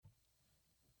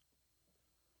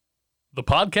The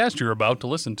podcast you're about to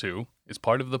listen to is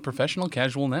part of the Professional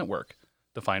Casual Network.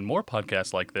 To find more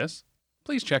podcasts like this,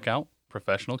 please check out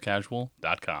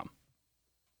professionalcasual.com.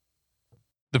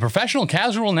 The Professional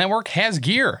Casual Network has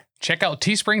gear. Check out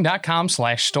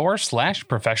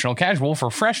teespring.com/store/professionalcasual for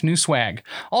fresh new swag.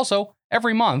 Also,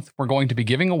 every month, we're going to be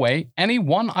giving away any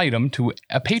one item to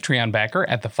a Patreon backer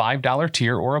at the $5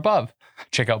 tier or above.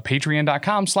 Check out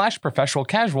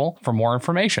patreon.com/professionalcasual for more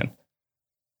information.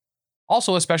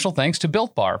 Also, a special thanks to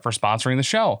Built Bar for sponsoring the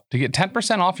show. To get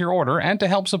 10% off your order and to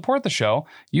help support the show,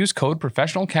 use code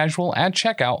ProfessionalCasual at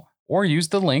checkout or use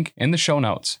the link in the show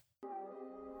notes.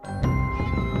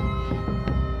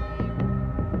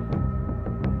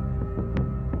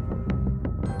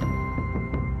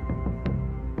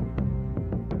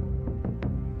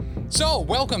 So,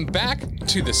 welcome back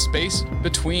to The Space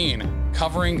Between,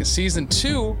 covering Season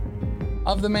 2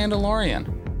 of The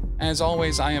Mandalorian. As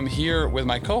always, I am here with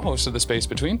my co-host of The Space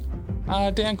Between,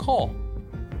 Dan Cole.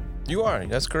 You are,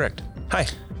 that's correct. Hi.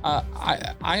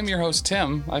 I am your host,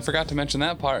 Tim. I forgot to mention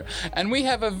that part. And we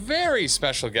have a very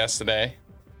special guest today.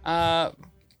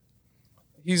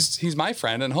 He's my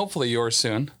friend, and hopefully yours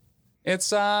soon.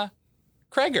 It's Krager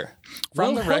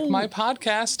from the Wreck My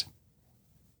Podcast.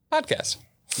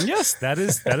 Yes, that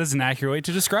is an accurate way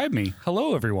to describe me.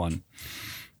 Hello, everyone.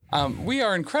 We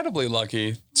are incredibly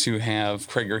lucky to have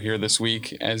Krager here this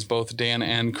week, as both Dan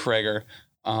and Krager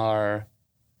are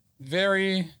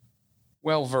very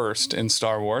well versed in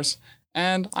Star Wars.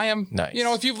 And I am, nice. You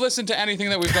know, if you've listened to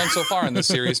anything that we've done so far in this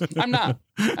series, I'm not.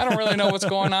 I don't really know what's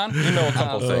going on. You know a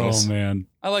couple things. Oh, man.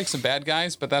 I like some bad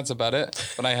guys, but that's about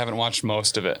it. But I haven't watched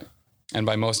most of it. And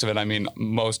by most of it, I mean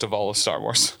most of all of Star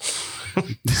Wars.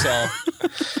 So,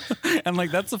 and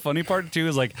like that's the funny part too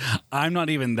is like I'm not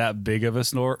even that big of a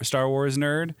Star Wars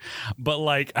nerd, but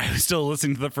like I was still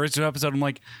listening to the first episode. I'm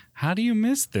like, how do you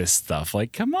miss this stuff?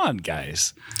 Like, come on,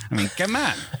 guys. I mean, come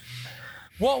on.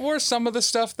 What were some of the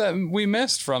stuff that we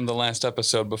missed from the last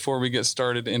episode before we get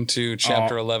started into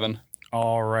Chapter 11?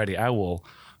 Alrighty, I will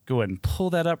go ahead and pull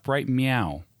that up right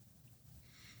meow.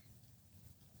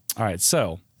 All right,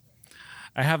 so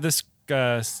I have this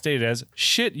stated as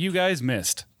shit you guys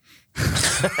missed.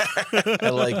 I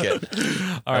like it.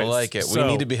 All right, I like it. We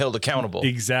need to be held accountable.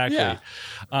 Exactly. Yeah.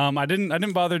 I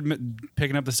didn't bother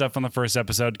picking up the stuff on the first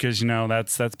episode because you know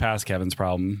that's past Kevin's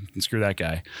problem. Screw that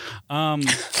guy.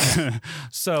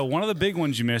 So one of the big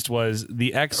ones you missed was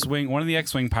the X-wing. One of the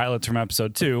X-wing pilots from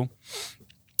episode 2.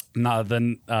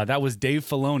 That was Dave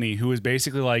Filoni, who was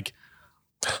basically like.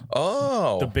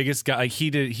 Oh, the biggest guy. Like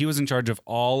he was in charge of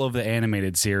all of the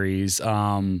animated series.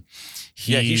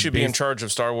 He should be in charge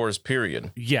of Star Wars,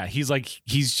 period. Yeah, he's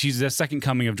the second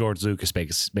coming of George Lucas,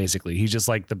 basically. He's just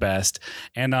like the best.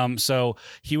 And so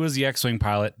he was the X-wing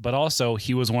pilot, but also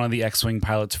he was one of the X-wing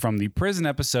pilots from the prison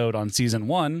episode on season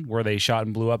 1 where they shot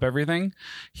and blew up everything.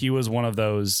 He was one of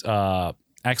those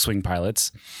X-wing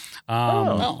pilots.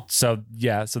 So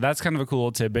that's kind of a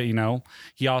cool tidbit, you know.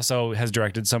 He also has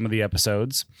directed some of the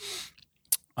episodes.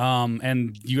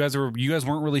 And you guys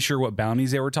weren't really sure what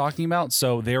bounties they were talking about,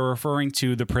 so they were referring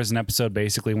to the prison episode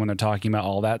basically when they're talking about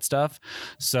all that stuff.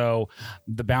 So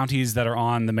the bounties that are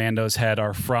on the Mando's head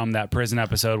are from that prison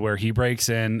episode where he breaks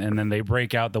in, and then they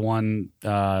break out the one.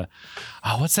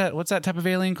 What's that type of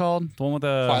alien called? The one with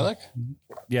the Twi'lek?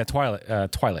 Yeah,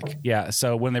 Twi'lek. Yeah.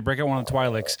 So when they break out one of the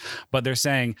Twi'leks, but they're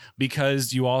saying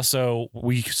because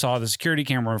we saw the security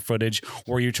camera footage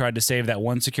where you tried to save that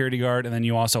one security guard, and then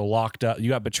you also you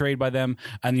got betrayed by them,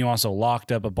 and you also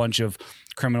locked up a bunch of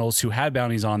criminals who had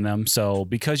bounties on them. So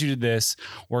because you did this,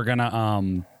 we're gonna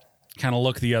kind of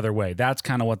look the other way. That's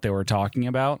kind of what they were talking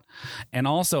about. And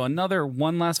also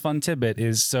one last fun tidbit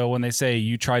is, so when they say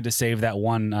you tried to save that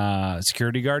one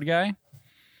security guard guy,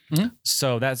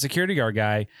 so that security guard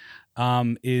guy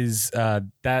is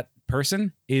that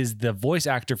person is the voice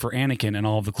actor for Anakin in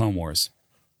all of the Clone Wars.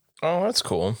 Oh, that's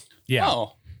cool. Yeah.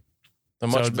 Oh. A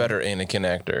much better Anakin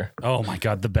actor. Oh my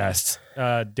God, the best.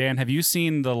 Dan, have you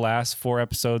seen the last 4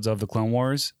 episodes of the Clone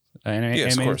Wars?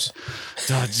 Yes, of course.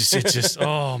 It's just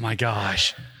oh my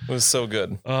gosh. It was so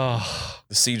good. Oh,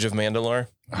 the Siege of Mandalore.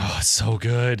 Oh, it's so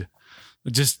good.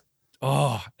 Just,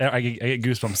 I get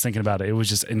goosebumps thinking about it. It was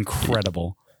just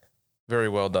incredible. Very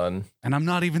well done. And I'm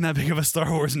not even that big of a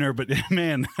Star Wars nerd, but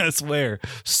man, I swear,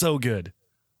 so good.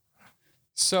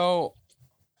 So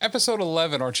episode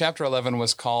 11 or chapter 11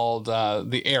 was called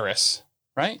the Heiress,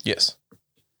 right? Yes.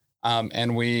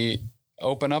 And we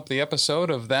open up the episode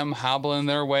of them hobbling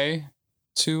their way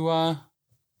to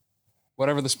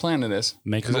whatever this planet is.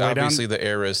 Because obviously the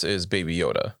Heiress is Baby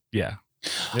Yoda. Yeah.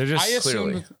 They're just I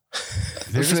assume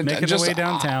they're just making their way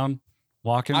downtown.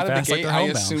 walking out of fast the like gate, they're I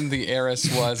homebound. assumed the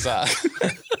heiress was.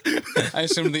 I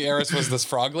assumed the heiress was this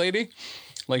frog lady,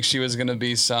 like she was going to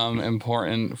be some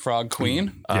important frog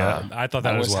queen. Yeah, I thought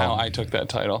that was as well. how I took that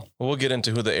title. We'll get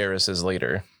into who the heiress is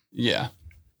later. Yeah.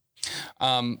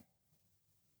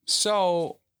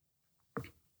 So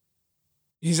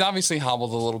he's obviously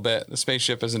hobbled a little bit. The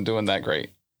spaceship isn't doing that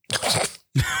great.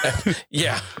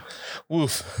 Yeah.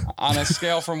 Woof. On a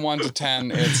scale from 1 to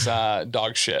 10, it's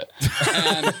dog shit.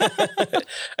 And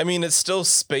I mean, it's still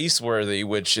space worthy,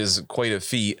 which is quite a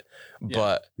feat,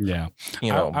 but yeah,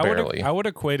 barely. I would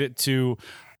equate it to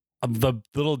the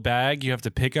little bag you have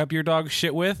to pick up your dog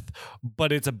shit with,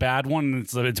 but it's a bad one.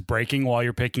 And it's breaking while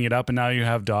you're picking it up, and now you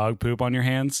have dog poop on your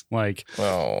hands. Like,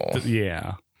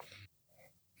 yeah.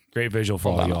 Great visual for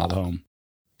all y'all at home.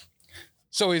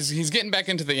 So he's getting back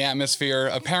into the atmosphere.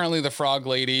 Apparently the frog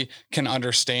lady can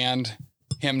understand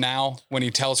him now when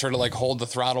he tells her to like hold the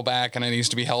throttle back and it needs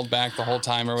to be held back the whole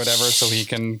time or whatever so he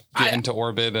can get into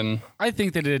orbit. And I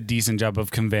think they did a decent job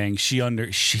of conveying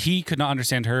he could not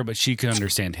understand her, but she could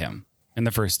understand him in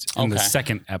the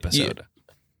second episode.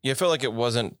 Yeah, I feel like it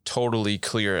wasn't totally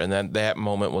clear, and then that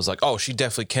moment was like, oh, she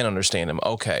definitely can understand him.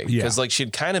 Okay. Because like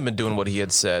she'd kind of been doing what he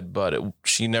had said, but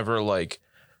she never like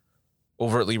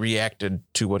overtly reacted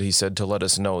to what he said to let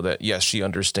us know that, yes, she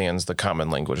understands the common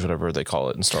language, whatever they call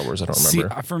it in Star Wars. I don't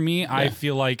remember. See, for me, I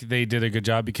feel like they did a good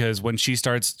job because when she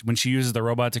uses the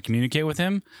robot to communicate with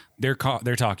him, they're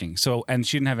talking. So, and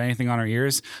she didn't have anything on her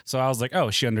ears. So I was like,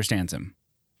 oh, she understands him.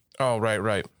 Oh,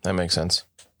 right. That makes sense.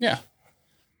 Yeah.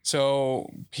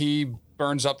 So he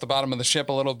burns up the bottom of the ship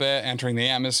a little bit, entering the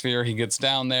atmosphere. He gets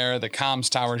down there. The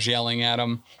comms tower's yelling at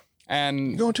him. And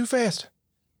you're going too fast.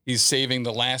 He's saving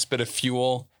the last bit of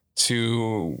fuel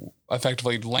to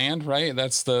effectively land, right?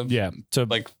 That's to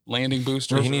like landing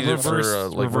booster. He needed it for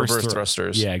reverse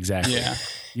thrusters. Yeah, exactly. Yeah.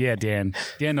 Yeah, Dan.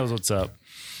 Dan knows what's up.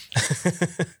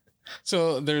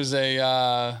 So there's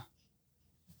a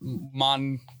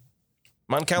Mon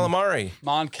Calamari.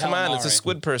 Come on, it's a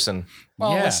squid person.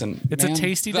 Well, listen, it's a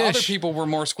tasty dish. The other people were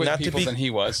more squid people than he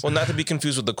was. Well, not to be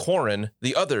confused with the Corrin,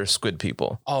 the other squid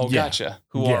people. Oh, gotcha.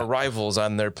 Who are rivals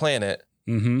on their planet.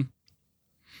 Mm-hmm.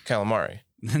 Calamari.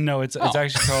 No, it's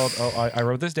actually called. I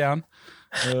wrote this down.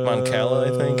 Mon Cala, I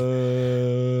think.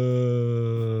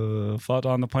 Fought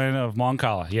on the planet of Mon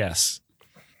Cala. Yes.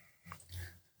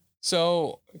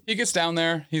 So he gets down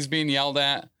there. He's being yelled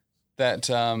at. That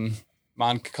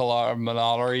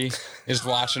Mandalorian is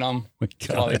watching him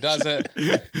while he does it.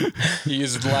 He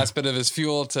uses the last bit of his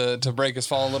fuel to break his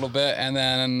fall a little bit, and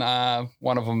then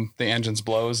one of them, the engines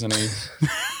blows, and he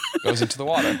goes into the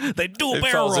water. They do a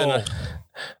barrel roll.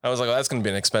 I was like, well, that's going to be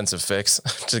an expensive fix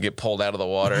to get pulled out of the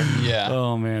water. Yeah.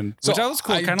 Oh man. Which that was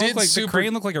cool. Kind of looked like the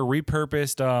crane looked like a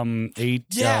repurposed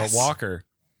Walker.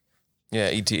 Yeah,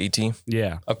 ET.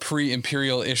 Yeah. A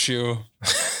pre-Imperial issue.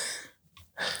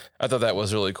 I thought that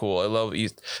was really cool. I love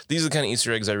these are the kind of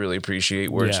Easter eggs I really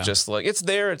appreciate where it's just like, it's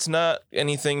there. It's not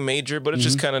anything major, but it's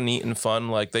just kind of neat and fun.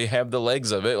 Like they have the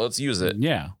legs of it. Let's use it.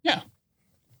 Yeah. Yeah.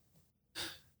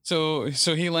 So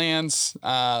he lands,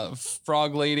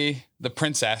 frog lady, the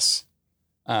princess,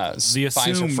 the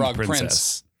finds her frog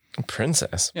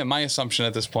princess. Yeah. My assumption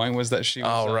at this point was that she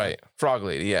was, right. Frog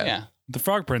lady. Yeah. Yeah. The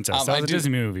frog princess. That was a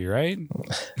Disney movie, right?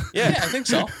 Yeah, I think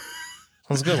so.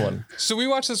 That's a good one. So we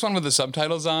watched this one with the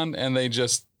subtitles on, and they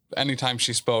just, anytime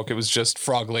she spoke, it was just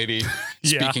frog lady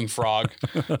speaking frog,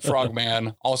 frog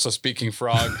man also speaking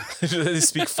frog. They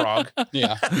speak frog.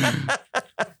 Yeah.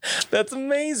 That's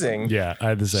amazing. Yeah, I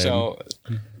had the same. So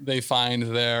they find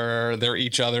they're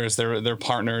each other's, they're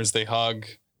partners. They hug.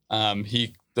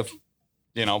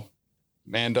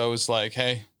 Mando's like,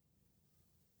 hey,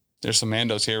 there's some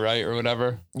Mandos here, right? Or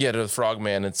whatever. Yeah, to the frog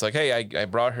man. It's like, hey, I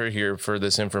brought her here for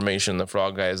this information. The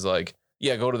frog guy is like,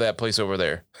 yeah, go to that place over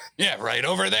there. Yeah, right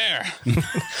over there.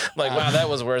 Like, wow, that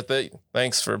was worth it.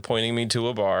 Thanks for pointing me to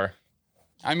a bar.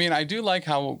 I mean, I do like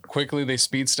how quickly they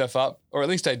speed stuff up, or at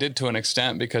least I did to an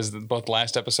extent, because both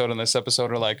last episode and this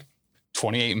episode are like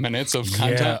 28 minutes of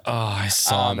content. Yeah. Oh, I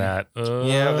saw that.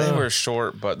 Yeah, they were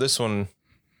short, but this one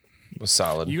was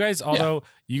solid. You guys,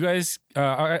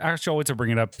 I actually always to bring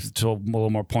it up to a little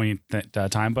more poignant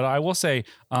time, but I will say,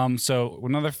 so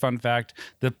another fun fact,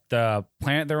 the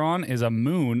planet they're on is a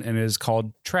moon and is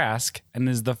called Trask, and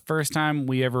is the first time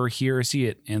we ever hear or see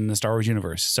it in the Star Wars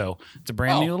universe. So it's a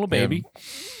brand new little baby.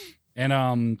 Yeah.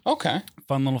 And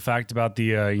fun little fact about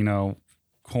the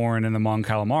Corrin and the Mon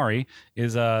Calamari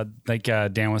is like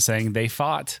Dan was saying, they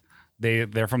fought.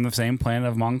 They're from the same planet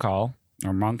of Mon Cal.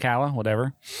 Or Mon Cala,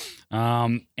 whatever.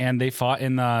 And they fought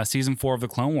in season 4 of the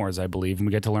Clone Wars, I believe. And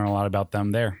we get to learn a lot about them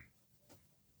there.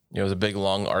 It was a big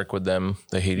long arc with them.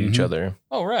 They hated each other.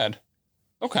 Oh, rad.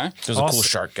 Okay. There's a cool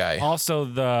shark guy. Also,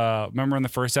 remember in the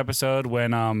first episode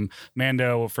when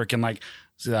Mando freaking like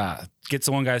gets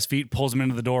the one guy's feet, pulls him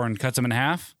into the door, and cuts him in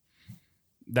half?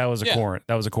 That was a Corrin.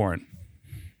 That was a Corrin.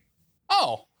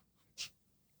 Oh.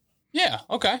 Yeah.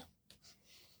 Okay.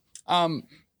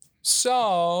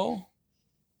 So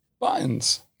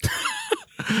buttons.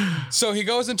 So he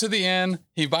goes into the inn.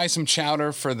 He buys some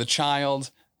chowder for the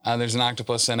child. There's an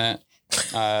octopus in it.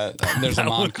 There's a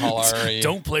Mon Calamari.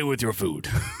 Don't play with your food.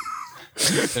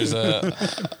 There's a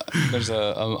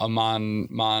Mon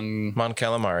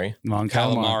Calamari. Mon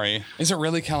Calamari. Is it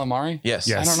really calamari?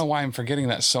 Yes. I don't know why I'm forgetting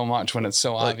that so much when it's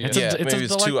so obvious. Maybe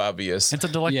it's too obvious. It's a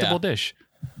delectable dish.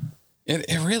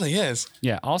 It really is.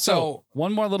 Yeah. Also, So,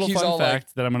 one more little fun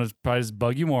fact that I'm going to probably just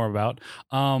bug you more about.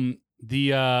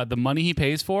 The money he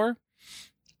pays for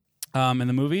in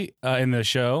the movie, in the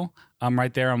show,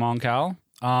 right there on Mon Cal.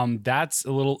 It's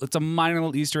a minor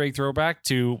little Easter egg throwback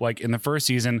to like in the first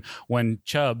season when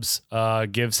Chubbs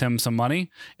gives him some money.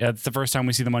 It's the first time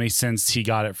we see the money since he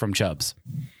got it from Chubbs.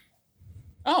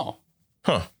 Oh.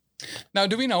 Huh. Now,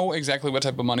 do we know exactly what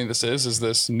type of money this is? Is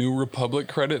this New Republic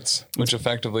credits, which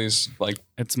effectively is like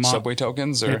subway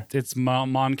tokens? Or it's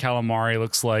Mon Calamari.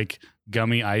 Looks like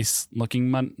gummy ice looking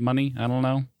money. I don't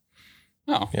know.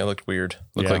 Oh. Yeah, it looked weird.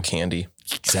 Looked like candy.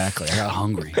 Exactly. I got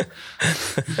hungry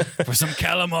for some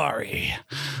calamari.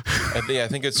 I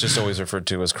think it's just always referred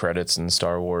to as credits in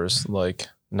Star Wars, like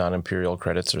non-imperial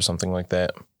credits or something like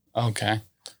that. Okay.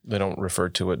 They don't refer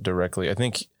to it directly. I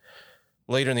think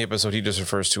later in the episode, he just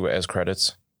refers to it as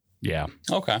credits. Yeah.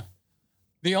 Okay.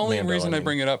 The only reason I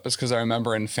bring it up is because I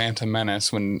remember in Phantom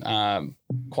Menace when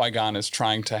Qui-Gon is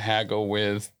trying to haggle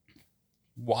with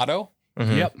Watto.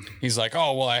 Mm-hmm. Yep. He's like,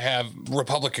 oh, well, I have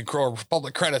Republic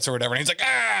credits or whatever. And he's like,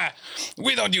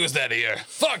 we don't use that here.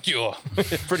 Fuck you.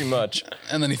 Pretty much.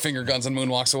 And then he finger guns and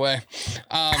moonwalks away.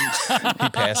 He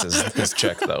passes his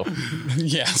check, though.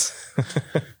 Yes.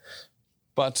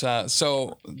 But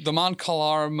so the Mon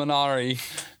Calamari,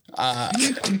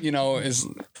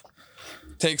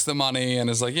 takes the money and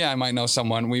is like, yeah, I might know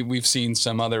someone. We've seen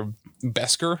some other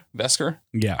Beskar.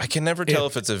 Yeah. I can never tell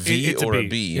if it's a V or a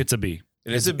B. It's a B.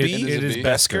 It is a B? It is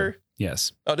Beskar?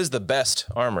 Yes. Oh, it is the best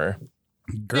armor.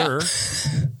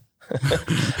 Grr. Yeah.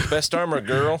 Best armor,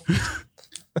 girl.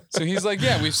 So he's like,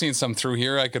 yeah, we've seen some through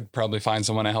here. I could probably find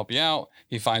someone to help you out.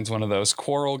 He finds one of those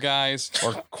Quarrel guys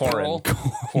or Quarrel.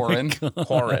 Quarren.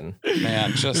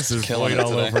 Man, just This is killing Voight it all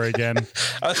today. over again.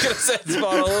 I was going to say it's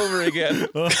Vaught all over again.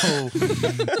 Oh.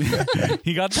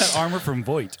 He got that armor from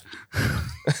Voight.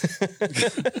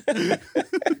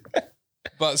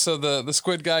 But so the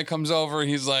squid guy comes over.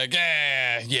 He's like,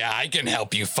 yeah, I can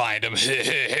help you find him. He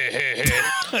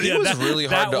was really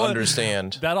hard to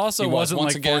understand. That also wasn't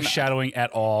once like again, foreshadowing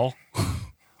at all.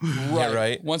 Right. Yeah,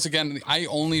 right. Once again, I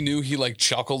only knew he like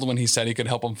chuckled when he said he could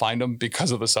help him find him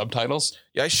because of the subtitles.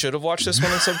 Yeah, I should have watched this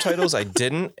one in subtitles. I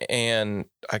didn't, and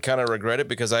I kind of regret it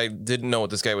because I didn't know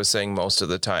what this guy was saying most of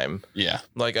the time. Yeah.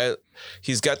 Like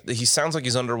he sounds like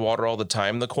he's underwater all the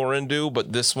time, the Corrin do,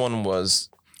 but this one was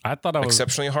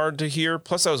exceptionally hard to hear.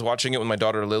 Plus, I was watching it with my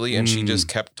daughter Lily, and she just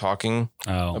kept talking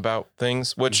about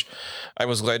things, which I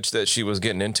was glad that she was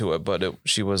getting into it, but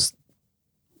she was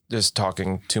just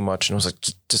talking too much, and I was like,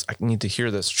 just I need to hear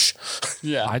this. Shh.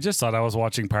 Yeah. I just thought I was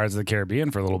watching Pirates of the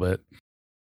Caribbean for a little bit.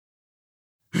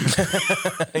 He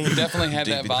definitely had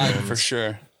that David vibe Jones. for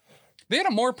sure. They had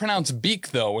a more pronounced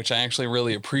beak though, which I actually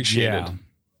really appreciated.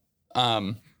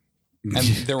 Yeah. And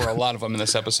there were a lot of them in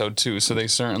this episode too, so they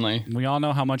certainly. We all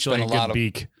know how much you like a good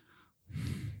beak.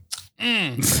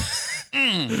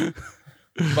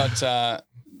 But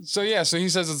so he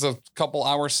says it's a couple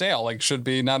hour sail, like should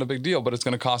be not a big deal, but it's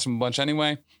going to cost him a bunch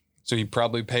anyway. So he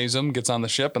probably pays them, gets on the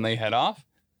ship, and they head off.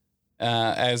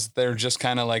 As they're just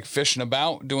kind of like fishing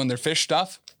about, doing their fish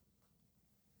stuff.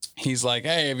 He's like,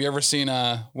 "Hey, have you ever seen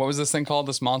what was this thing called?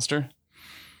 This monster?"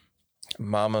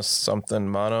 Mama something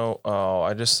mono. Oh,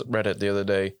 I just read it the other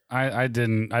day. I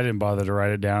didn't bother to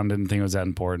write it down. Didn't think it was that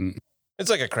important. It's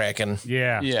like a kraken.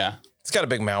 Yeah. Yeah. It's got a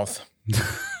big mouth.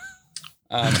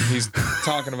 He's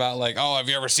talking about like, oh, have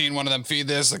you ever seen one of them feed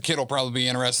this? The kid will probably be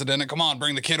interested in it. Come on,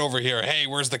 bring the kid over here. Hey,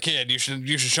 where's the kid? You should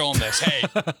show him this. Hey,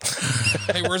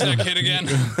 where's that kid again?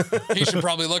 He should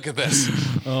probably look at this.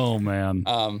 Oh man.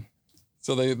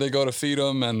 So they go to feed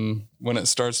him, and when it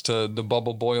starts to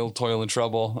bubble boil, toil and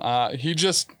trouble, he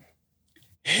just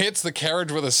hits the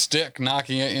carriage with a stick,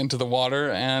 knocking it into the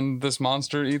water, and this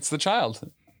monster eats the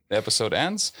child. The episode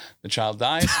ends. The child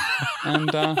dies, and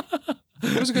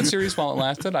it was a good series while it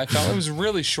lasted. I felt it was a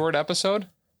really short episode.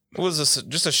 It was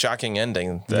just a shocking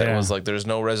ending that was like there's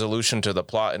no resolution to the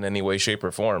plot in any way, shape,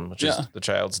 or form. Just the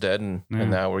child's dead, and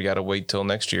now we got to wait till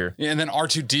next year. Yeah, and then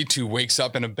R2-D2 wakes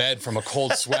up in a bed from a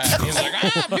cold sweat. He's like,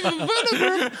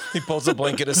 he pulls the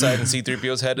blanket aside, and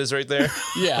C-3PO's head is right there.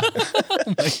 Yeah.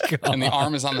 Oh my God. And the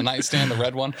arm is on the nightstand, the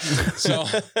red one. So.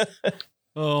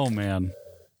 Oh man.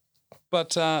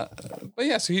 But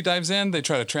yeah, so he dives in. They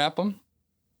try to trap him,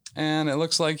 and it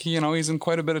looks like he's in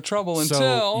quite a bit of trouble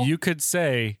until you could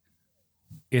say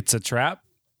it's a trap.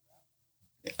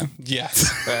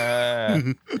 Yes.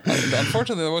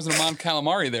 Unfortunately, there wasn't a Mon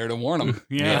Calamari there to warn him.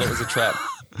 Yeah, it was a trap.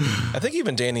 I think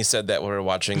even Danny said that when we were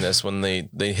watching this, when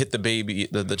they hit the baby,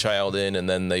 the child in, and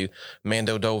then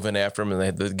Mando dove in after him, and they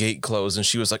had the gate closed, and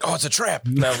she was like, "Oh, it's a trap!"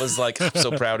 And I was like, "I'm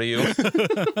so proud of you,"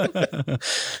 because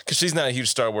she's not a huge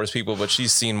Star Wars people, but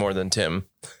she's seen more than Tim.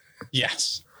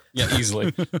 Yes, yeah,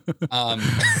 easily.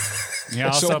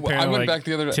 Also so apparently, I went back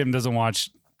the other day. Tim doesn't watch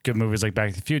good movies like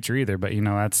Back to the Future either, but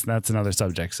that's another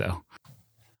subject. So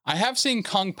I have seen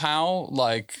Kung Pao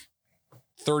like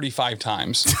 35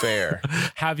 times. Fair.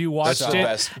 Have you watched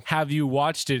it? Have you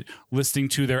watched it listening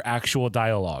to their actual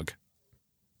dialogue?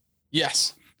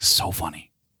 Yes. So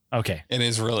funny. Okay. It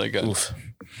is really good. Oof.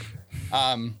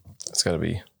 It's got to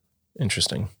be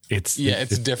interesting. It's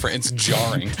different. It's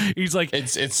jarring. He's like,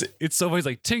 it's so funny. He's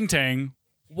like, ting tang,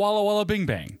 walla walla bing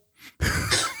bang.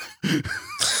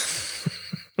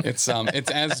 It's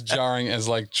as jarring as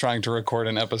like trying to record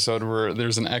an episode where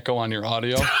there's an echo on your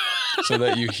audio so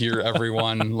that you hear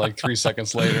everyone like 3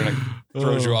 seconds later, and it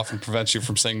throws you off and prevents you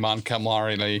from saying Mon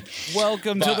Calamari.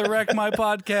 Welcome to the Wreck My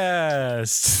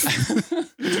Podcast.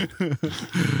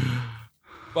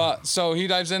 But so he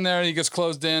dives in there, he gets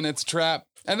closed in, it's a trap.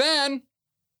 And then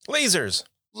lasers.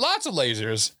 Lots of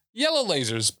lasers. Yellow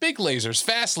lasers, big lasers,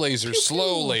 fast lasers,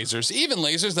 slow lasers, even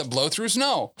lasers that blow through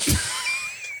snow.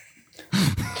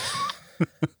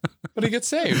 But he gets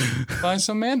saved by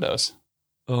some Mandos.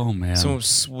 Oh, man. Some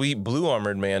sweet blue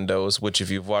armored Mandos, which if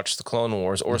you've watched the Clone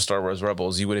Wars or Star Wars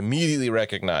Rebels, you would immediately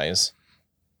recognize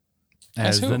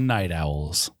as the Night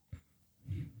Owls.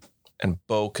 And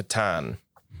Bo-Katan.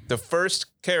 The first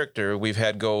character we've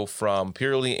had go from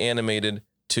purely animated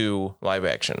to live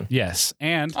action. Yes.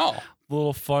 And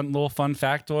little fun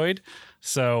factoid.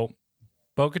 So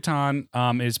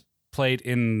Bo-Katan is played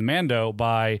in Mando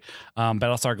by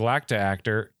Battlestar Galactica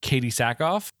actor Katie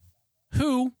Sackhoff,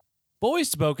 who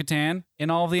voiced Bo-Katan in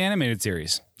all of the animated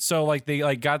series. So like they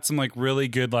like got some like really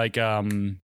good like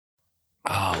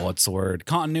what's the word?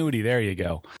 Continuity. There you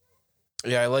go.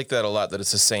 Yeah, I like that a lot, that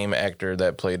it's the same actor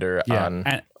that played her on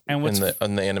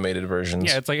the animated versions.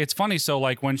 Yeah, it's funny. So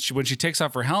like when she takes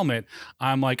off her helmet,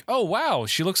 I'm like, oh wow,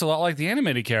 she looks a lot like the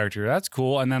animated character. That's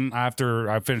cool. And then after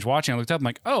I finished watching, I looked up, I'm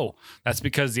like, oh, that's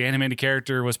because the animated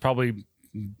character was probably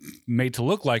made to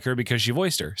look like her because she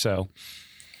voiced her. So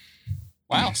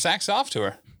wow, sacks off to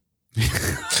her.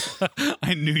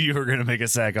 I knew you were gonna make a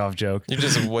sack off joke. You're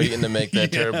just waiting to make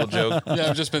that terrible joke. Yeah,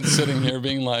 I've just been sitting here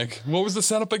being like, what was the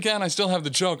setup again? I still have the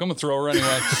joke. I'm gonna throw her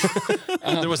anyway.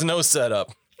 There was no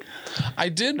setup. I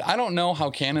don't know how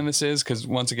canon this is, because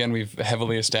once again, we've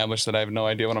heavily established that I have no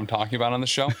idea what I'm talking about on the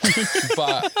show.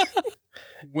 But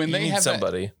when they have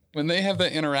the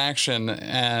interaction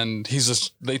and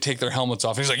they take their helmets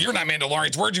off, he's like, you're not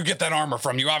Mandalorians. Where'd you get that armor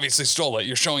from? You obviously stole it.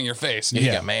 You're showing your face.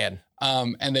 Yeah, man.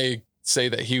 And they say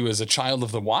that he was a child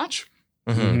of the Watch.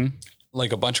 Mm-hmm.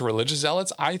 Like a bunch of religious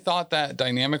zealots. I thought that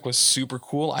dynamic was super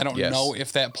cool. I don't know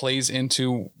if that plays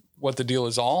into what the deal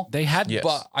is all. They had,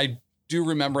 but I do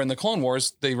remember in the Clone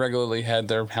Wars, they regularly had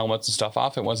their helmets and stuff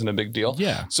off. It wasn't a big deal.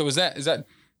 Yeah. So is that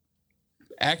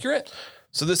accurate?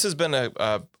 So this has been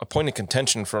a point of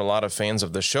contention for a lot of fans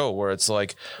of the show, where it's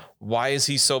like, why is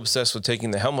he so obsessed with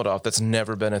taking the helmet off? That's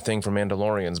never been a thing for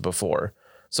Mandalorians before.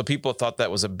 So people thought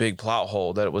that was a big plot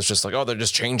hole, that it was just like, oh, they're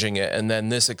just changing it. And then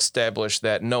this established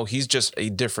that, no, he's just a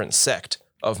different sect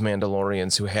of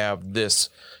Mandalorians who have this,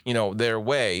 their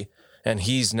way. And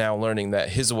he's now learning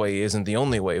that his way isn't the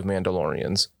only way of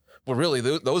Mandalorians. Well, really,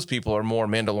 those people are more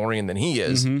Mandalorian than he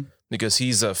is, because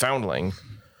he's a foundling,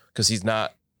 because he's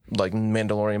not like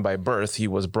Mandalorian by birth. He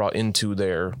was brought into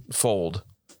their fold.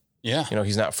 Yeah.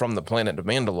 He's not from the planet of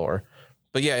Mandalore.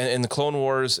 But yeah, in the Clone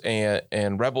Wars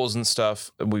and Rebels and stuff,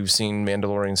 we've seen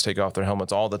Mandalorians take off their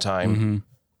helmets all the time. Mm-hmm.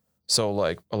 So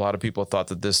like a lot of people thought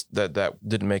that that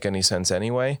didn't make any sense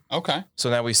anyway. Okay. So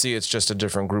now we see it's just a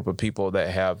different group of people that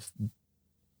have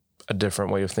a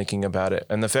different way of thinking about it.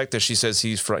 And the fact that she says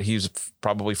he's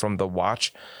probably from the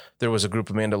Watch, there was a group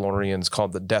of Mandalorians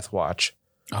called the Death Watch.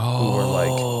 Who were like,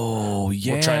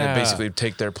 we're trying to basically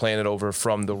take their planet over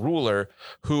from the ruler,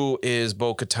 who is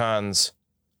Bo-Katan's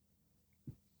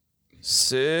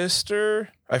sister.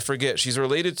 I forget. She's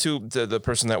related to the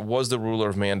person that was the ruler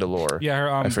of Mandalore.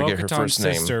 Yeah, I forget her first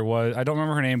sister name. was, I don't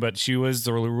remember her name, but she was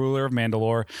the ruler of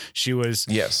Mandalore. She was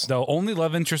the only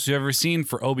love interest we've ever seen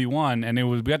for Obi-Wan, and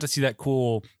we got to see that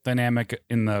cool dynamic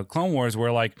in the Clone Wars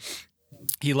where like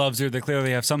he loves her. They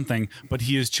clearly have something, but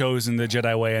he has chosen the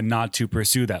Jedi way and not to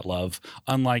pursue that love,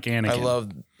 unlike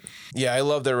Anakin. I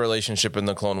love their relationship in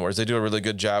the Clone Wars. They do a really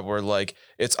good job where like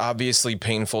it's obviously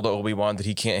painful to Obi-Wan that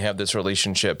he can't have this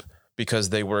relationship because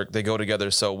they go together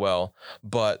so well.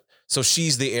 But so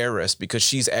she's the heiress because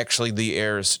she's actually the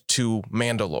heiress to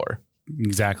Mandalore.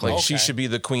 Exactly. Like she should be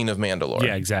the queen of Mandalore.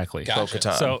 Yeah, exactly. Gotcha.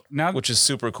 Bo-Katan, so now, which is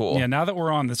super cool. Yeah. Now that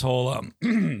we're on this whole,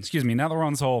 excuse me. Now that we're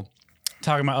on this whole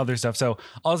talking about other stuff, so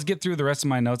I'll just get through the rest of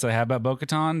my notes that I have about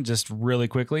Bo-Katan just really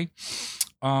quickly.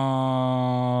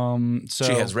 So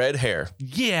she has red hair.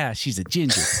 Yeah, she's a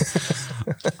ginger.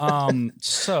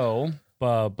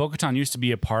 Bo-Katan used to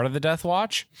be a part of the Death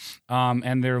Watch,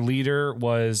 and their leader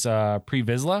was Pre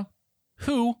Vizsla,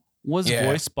 who was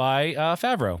voiced by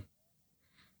Favreau.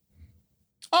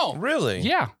 Oh, really?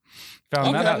 Yeah.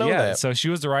 Found that out. That. So she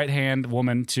was the right-hand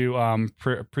woman to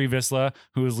Pre Vizsla,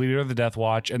 who was leader of the Death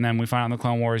Watch, and then we find out in the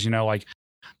Clone Wars, like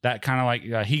that kind of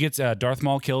like he gets Darth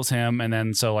Maul kills him, and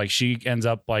then so like she ends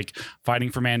up like fighting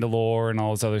for Mandalore and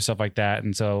all this other stuff like that,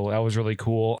 and so that was really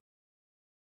cool.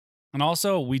 And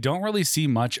also, we don't really see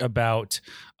much about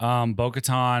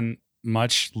Bo-Katan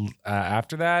much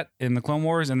after that in the Clone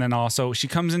Wars, and then also she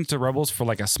comes into Rebels for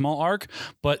like a small arc,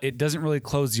 but it doesn't really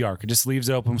close the arc. It just leaves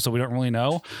it open, so we don't really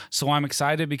know. So I'm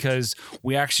excited because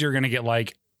we actually are going to get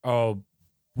like a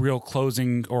real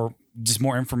closing or just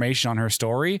more information on her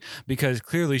story, because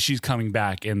clearly she's coming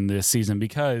back in this season.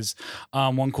 Because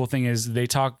one cool thing is they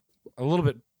talk a little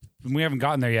bit, we haven't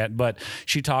gotten there yet, but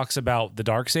she talks about the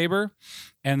Darksaber.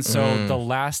 And so the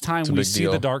last time we see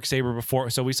the Darksaber before,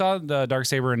 so we saw the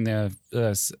Darksaber in the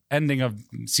ending of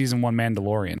season 1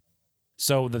 Mandalorian.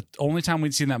 So the only time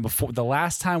we'd seen that before, the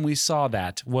last time we saw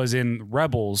that was in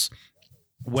Rebels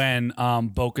when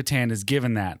Bo-Katan is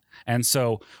given that. And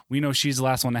so we know she's the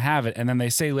last one to have it. And then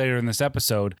they say later in this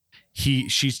episode, she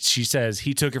says,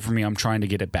 he took it from me, I'm trying to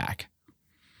get it back.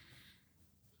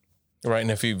 Right,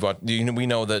 and if we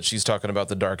know that she's talking about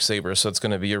the Darksaber, so it's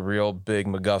going to be a real big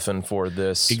MacGuffin for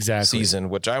this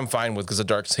season, which I'm fine with because the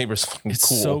Darksaber's fucking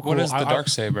cool. So cool. What is the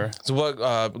Darksaber? It's what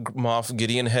Moff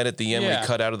Gideon had at the end when he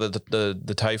cut out of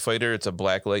the TIE fighter. It's a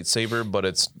black lightsaber, but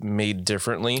it's made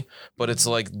differently. But it's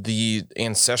like the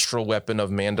ancestral weapon of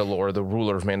Mandalore. The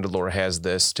ruler of Mandalore has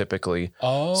this typically.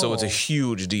 Oh, so it's a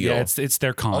huge deal. Yeah, it's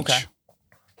their conch. Okay.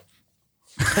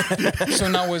 So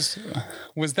now was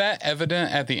that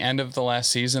evident at the end of the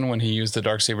last season when he used the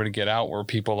Darksaber to get out? Were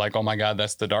people like, "Oh my God,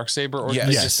 that's the Darksaber," or did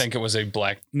they just think it was a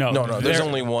black? No. There's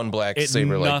only one black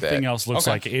saber like that. Nothing else looks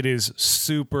like it. It is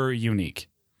super unique.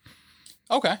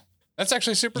 Okay, that's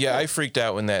actually super. Yeah, cool. I freaked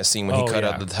out in that scene when he cut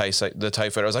out the TIE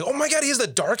fighter. I was like, "Oh my God, he has the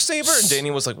Darksaber!" And Danny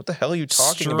was like, "What the hell are you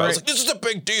talking about?" I was like, "This is a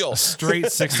big deal."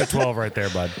 Straight 6 to 12 right there,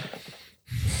 bud.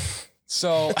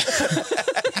 So.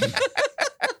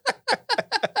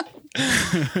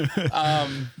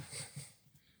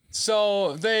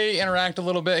 So they interact a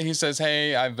little bit. He says,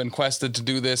 "Hey, I've been quested to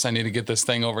do this. I need to get this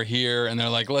thing over here." And they're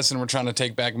like, "Listen, we're trying to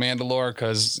take back Mandalore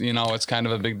because, it's kind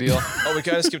of a big deal." Oh, we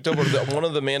kind of skipped over one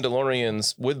of the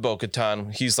Mandalorians with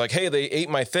Bo-Katan. He's like, "Hey, they ate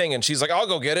my thing." And she's like, "I'll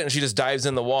go get it." And she just dives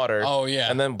in the water. Oh, yeah.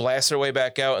 And then blasts her way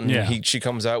back out. And she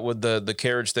comes out with the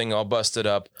carriage thing all busted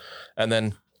up. And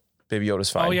then Baby Yoda's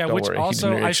fine. Oh yeah, Don't which worry. also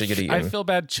He didn't actually get eaten. I feel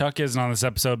bad Chuck isn't on this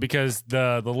episode because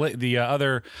the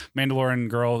other Mandalorian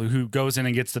girl who goes in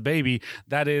and gets the baby,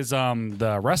 that is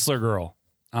the wrestler girl.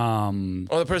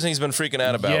 The person he's been freaking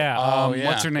out about. Yeah.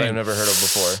 What's her name? That I've never heard of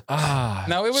before.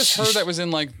 Now it was her that was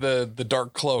in like the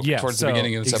dark cloak towards the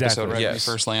beginning of this episode, right? When he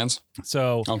first lands.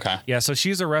 So okay. Yeah, so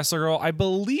she's a wrestler girl. I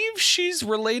believe she's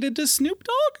related to Snoop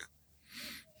Dogg.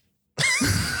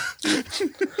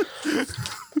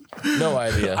 No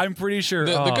idea. I'm pretty sure.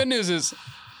 The good news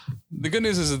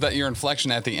is that your inflection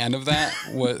at the end of that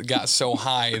got so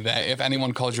high that if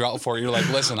anyone called you out for it, you're like,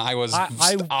 "Listen, I was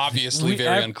obviously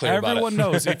very unclear about it." Everyone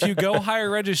knows if you go high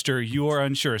register, you are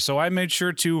unsure. So I made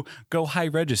sure to go high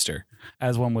register,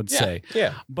 as one would say.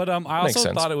 Yeah. But I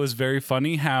also thought it was very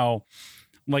funny how,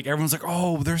 like, everyone's like,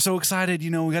 "Oh, they're so excited.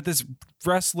 We got this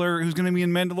wrestler who's going to be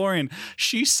in Mandalorian."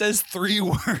 She says 3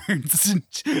 words.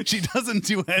 She doesn't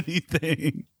do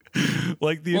anything.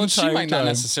 Like the entire she might time. not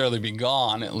necessarily be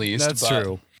gone, at least. That's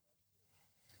true.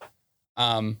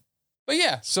 But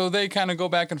yeah, so they kind of go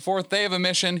back and forth. They have a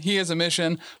mission. He has a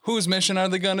mission. Whose mission are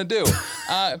they going to do?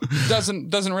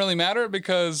 Doesn't really matter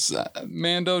because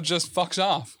Mando just fucks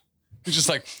off. He's just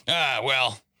like,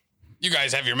 well, you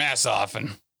guys have your masks off,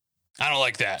 and I don't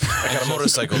like that. I got a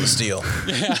motorcycle to steal.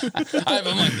 Yeah,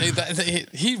 I'm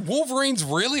like, Wolverine's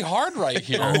really hard right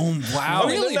here. Oh wow! I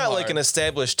mean, Really they're not hard. like an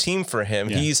established team for him.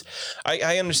 Yeah.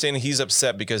 I understand he's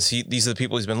upset because these are the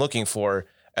people he's been looking for,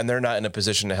 and they're not in a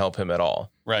position to help him at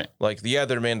all. Right. Like, yeah,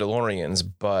 they're Mandalorians,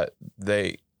 but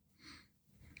they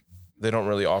don't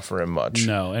really offer him much.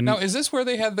 No, and Now, is this where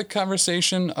they had the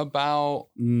conversation about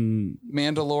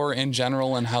Mandalore in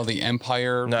general and how the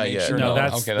Empire Not made yet. sure? no,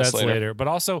 Okay, that's later. But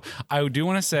also, I do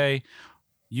want to say,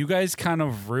 you guys kind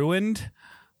of ruined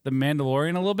the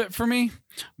Mandalorian a little bit for me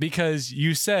because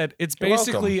you said it's You're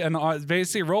basically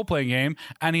basically a role playing game,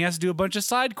 and he has to do a bunch of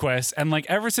side quests. And like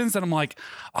ever since then, I'm like,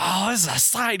 oh, this is a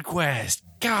side quest.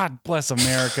 God bless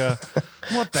America.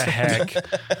 What the heck?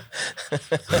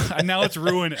 And now it's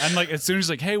ruined. And like as soon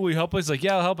as like, hey, will you help us? Like,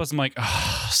 yeah, I'll help us. I'm like,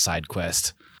 oh, side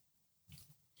quest.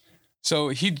 So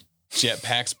he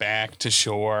jetpacks back to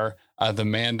shore. The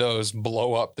Mandos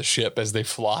blow up the ship as they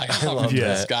fly up into the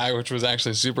that. sky, which was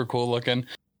actually super cool looking.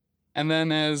 And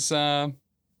then as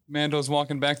Mando's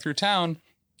walking back through town,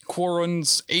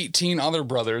 Quarren's 18 other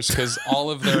brothers, because all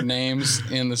of their names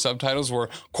in the subtitles were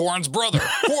Quarren's brother,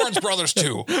 Quarren's brothers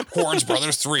 2, Quarren's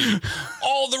brothers 3,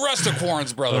 all the rest of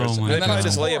Quarren's brothers. Oh my And They then probably it's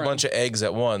just lay a Quarren. bunch of eggs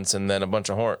at once, and then a bunch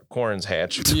of Quarrens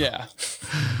hatch. Yeah.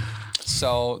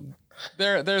 So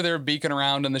they're there beaking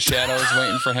around in the shadows,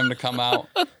 waiting for him to come out.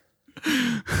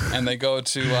 And they go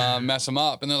to mess him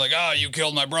up, and they're like, "Oh, you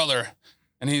killed my brother."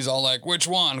 And he's all like, "Which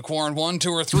one? Quarren 1,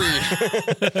 2, or 3?"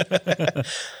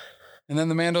 And then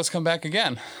the Mandos come back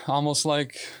again, almost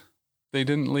like they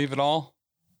didn't leave at all.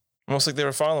 Almost like they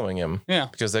were following him. Yeah,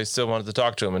 Because they still wanted to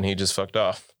talk to him, and he just fucked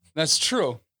off. that's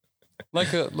true.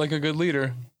 Like a good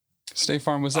leader, State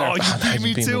Farm was there. Oh, you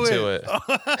beat me to it.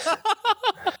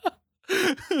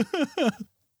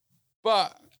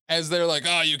 But as they're like,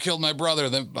 "Oh, you killed my brother,"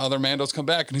 the other Mandos come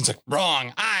back, and he's like,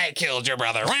 "Wrong, I killed your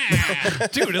brother."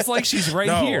 Dude, it's like she's right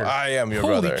No, here. I am your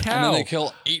Holy brother. cow. And then they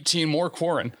kill 18 more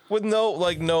Quarren. With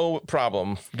no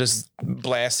problem. Just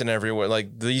blasting everywhere.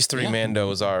 Like, these three Yeah.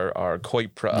 Mandos are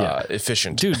quite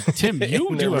efficient. Dude, Tim, you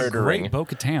In do their a murdering. great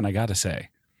Bo-Katan, I gotta say.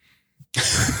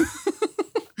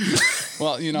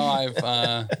 Well,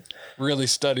 I've really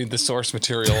studied the source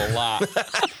material a lot.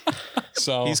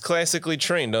 So He's classically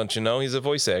trained, don't you know? He's a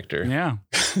voice actor. Yeah.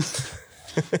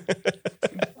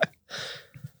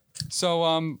 So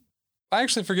I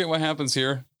actually forget what happens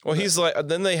here. Well, he's like,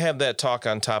 then they have that talk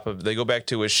on top of, they go back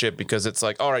to his ship because it's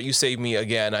like, all right, you saved me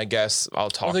again. I guess I'll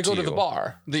talk Well, they to go you. to the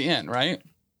bar, the inn, right?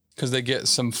 Because they get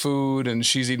some food and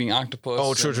she's eating octopus.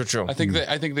 Oh, true, and true, true. I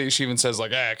think she even says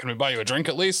like, "Can we buy you a drink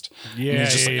at least?" Yeah, And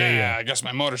he's just yeah, like, I guess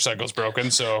my motorcycle's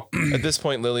broken, so At this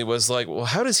point, Lily was like, well,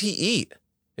 how does he eat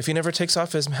if he never takes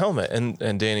off his helmet? And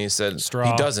Danny said,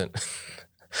 Straw. he doesn't.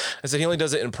 I said, he only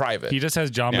does it in private. He just has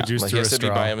Jamba Juice Like, he through a has to be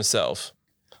straw. by himself.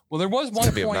 Well, there was one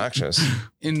That'd be point obnoxious.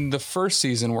 in the first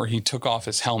season where he took off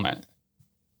his helmet,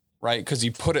 right? Because he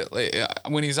put it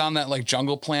when he's on that like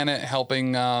jungle planet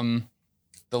helping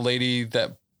the lady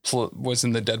that was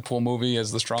in the Deadpool movie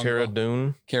as the strong Cara girl.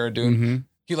 Dune. Cara Dune. Mm-hmm.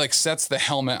 He like sets the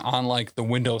helmet on like the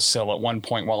windowsill at one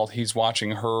point while he's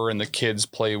watching her and the kids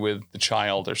play with the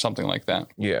child or something like that.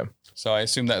 Yeah. So I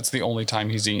assume that's the only time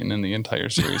he's eaten in the entire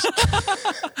series.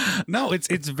 No, it's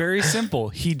very simple.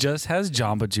 He just has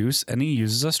Jamba Juice and he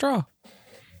uses a straw.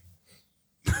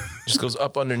 Just goes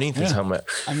up underneath his Yeah. helmet.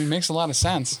 I mean, makes a lot of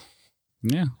sense.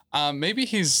 Yeah. Maybe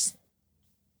he's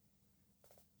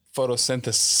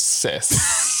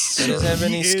photosynthesis. He doesn't have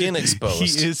any skin He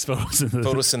exposed. is photosynthetic.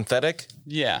 Photosynthetic?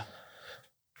 Yeah.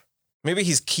 Maybe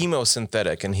he's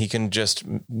chemosynthetic and he can just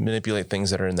manipulate things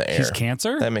that are in the air. He's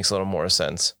cancer? That makes a little more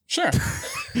sense. Sure.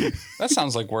 That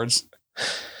sounds like words.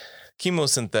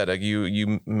 Chemosynthetic,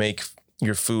 you make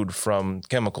your food from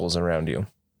chemicals around you.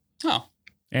 Oh.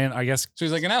 And I guess So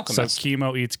he's like an so alchemist.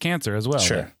 chemo eats cancer as well.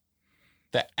 Sure.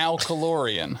 The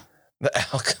Alkalorian. The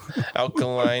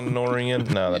alkaline Norian?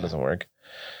 No, that doesn't work.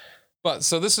 But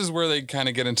so this is where they kind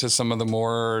of get into some of the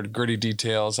more gritty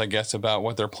details, I guess, about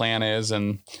what their plan is.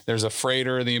 And there's a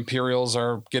freighter. The Imperials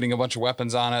are getting a bunch of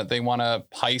weapons on it. They want to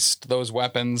heist those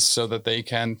weapons so that they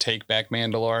can take back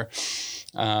Mandalore.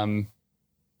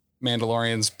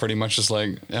 Mandalorian's pretty much just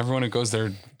like, everyone who goes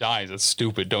there dies. It's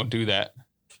stupid. Don't do that.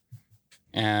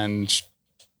 And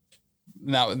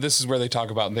now this is where they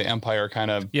talk about the Empire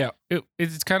kind of. Yeah,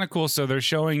 it's kind of cool. So they're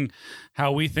showing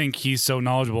how we think he's so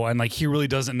knowledgeable and like he really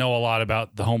doesn't know a lot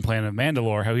about the home planet of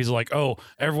Mandalore. How he's like, oh,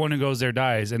 everyone who goes there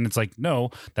dies. And it's like, no,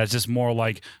 that's just more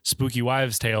like spooky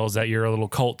wives' tales that your little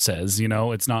cult says,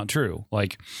 it's not true.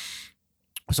 Like,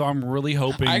 so I'm really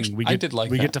hoping we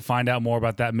get to find out more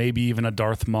about that. Maybe even a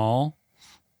Darth Maul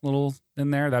little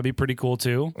in there. That'd be pretty cool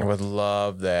too. I would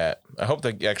love that. I hope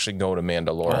they actually go to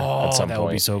Mandalore at some point. That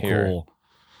would be so here. cool.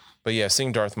 But yeah,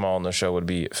 seeing Darth Maul in the show would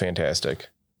be fantastic.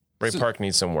 Ray Park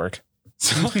needs some work.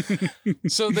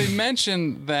 So they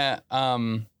mentioned that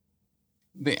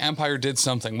the Empire did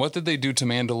something. What did they do to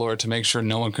Mandalore to make sure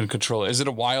no one can control it? Is it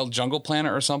a wild jungle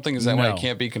planet or something? Is that why it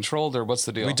can't be controlled, or what's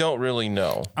the deal? We don't really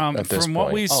know at this from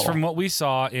point. From what we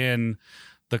saw in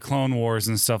the Clone Wars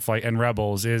and stuff and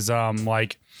Rebels is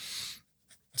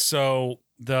so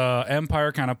the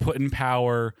Empire kind of put in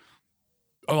power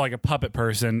like a puppet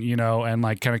person, and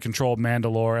like kind of controlled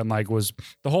Mandalore, and like was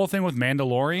the whole thing with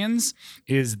Mandalorians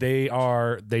is they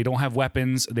don't have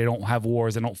weapons, they don't have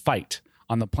wars, they don't fight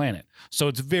on the planet. So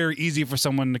it's very easy for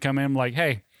someone to come in like,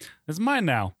 hey, it's mine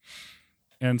now.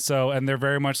 And they're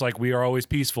very much like, we are always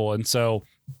peaceful. And so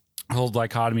the whole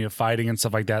dichotomy of fighting and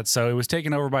stuff like that. So it was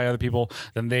taken over by other people.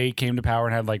 Then they came to power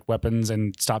and had like weapons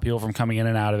and stopped people from coming in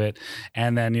and out of it.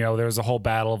 And then, there was a whole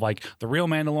battle of like the real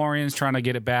Mandalorians trying to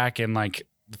get it back and like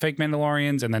the fake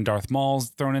Mandalorians, and then Darth Maul's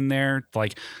thrown in there to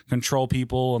like control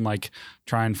people and like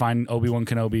try and find Obi-Wan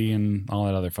Kenobi and all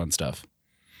that other fun stuff.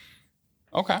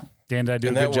 Okay. Dan, did I do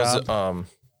a good job?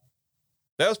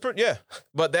 That was pretty, yeah.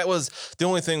 But that was the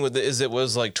only thing with it is it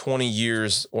was like 20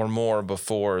 years or more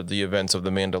before the events of The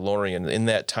Mandalorian. In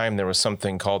that time, there was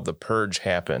something called the Purge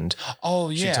happened. Oh,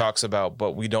 yeah. She talks about,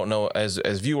 but we don't know, as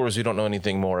viewers, we don't know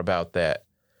anything more about that.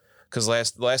 Because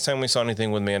last time we saw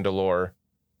anything with Mandalore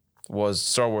was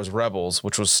Star Wars Rebels,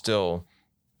 which was still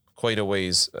quite a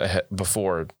ways ahead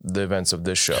before the events of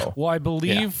this show. Well, I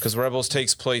believe because Rebels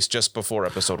takes place just before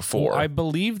Episode 4. Well, I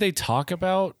believe they talk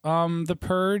about the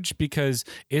Purge, because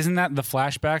isn't that the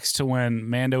flashbacks to when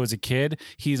Mando was a kid?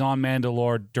 He's on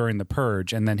Mandalore during the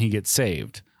Purge, and then he gets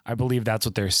saved. I believe that's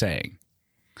what they're saying.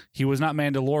 He was not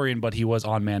Mandalorian, but he was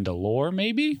on Mandalore.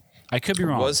 Maybe I could be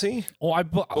wrong. Was he? Well,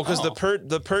 because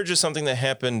the Purge is something that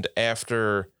happened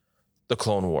after the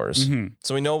Clone Wars. Mm-hmm.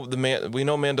 So we know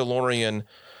Mandalorian.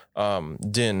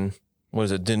 Din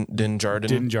Djarin?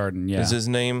 Din Djarin, yeah, is his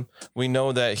name. We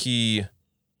know that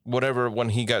when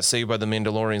he got saved by the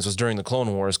Mandalorians was during the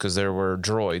Clone Wars, because there were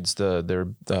droids, their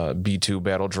B2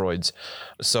 battle droids.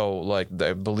 So like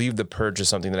I believe the Purge is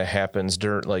something that happens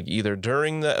either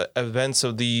during the events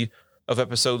of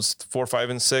episodes 4, 5,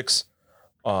 and 6,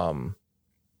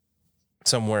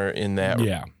 somewhere in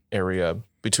that area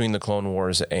between the Clone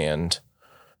Wars and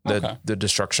the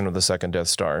destruction of the second Death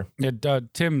Star. Yeah,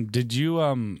 Tim, did you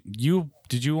want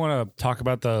to talk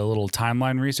about the little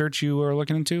timeline research you were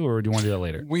looking into, or do you want to do that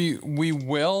later? We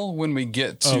will when we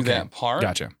get to that part.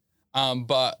 Gotcha.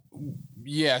 But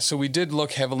yeah, so we did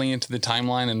look heavily into the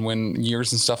timeline and when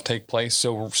years and stuff take place.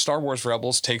 So Star Wars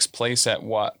Rebels takes place at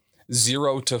what?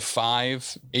 0 to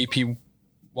 5 APY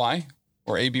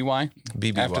or ABY?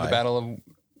 BBY. After the Battle of...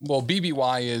 Well,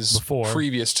 BBY is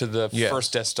previous to the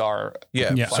first Death Star.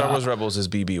 Yeah. Star Wars Rebels is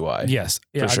BBY. Yes.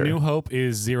 Yeah, sure. A New Hope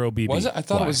is 0 BBY. Was it? I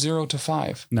thought it was 0 to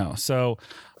 5. No, so...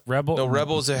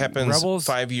 Rebels it happens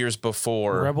 5 years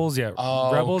before. Rebels, yeah.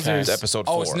 Oh, Rebels okay. is Episode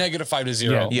 4. Oh, it's -5 to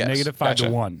 0. Yeah, yes. -5 to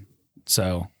 1.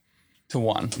 So... To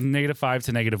 1. -5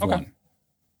 to -1.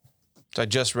 So I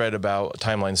just read about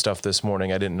timeline stuff this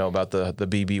morning. I didn't know about the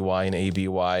BBY and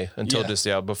ABY until just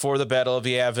before the Battle of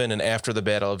Yavin and after the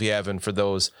Battle of Yavin. For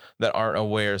those that aren't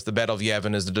aware, the Battle of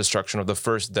Yavin is the destruction of the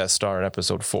first Death Star in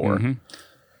Episode 4. Mm-hmm.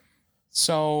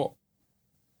 So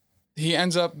he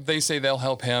ends up, they say they'll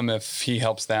help him if he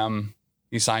helps them.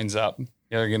 He signs up.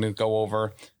 They're going to go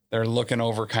over. They're looking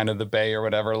over kind of the bay or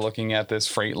whatever, looking at this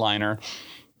freight liner.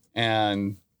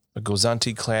 And a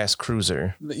Gozanti class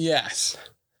cruiser. Yes.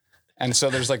 And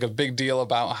so there's like a big deal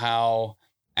about how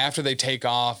after they take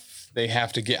off, they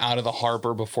have to get out of the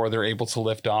harbor before they're able to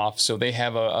lift off. So they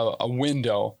have a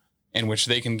window in which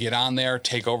they can get on there,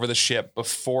 take over the ship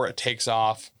before it takes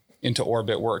off into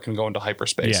orbit where it can go into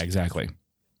hyperspace. Yeah, exactly.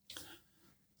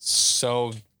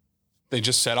 So they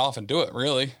just set off and do it,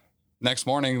 really. Next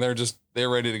morning, they're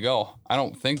ready to go. I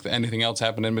don't think that anything else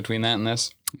happened in between that and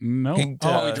this. No. He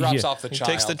drops off the child.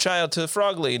 He takes the child to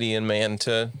Frog Lady and Man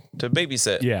to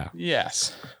babysit. Yeah.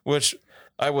 Yes. Which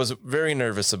I was very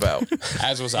nervous about.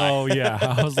 As was I. Oh yeah.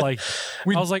 I was like,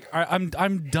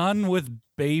 I'm done with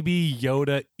Baby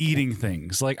Yoda eating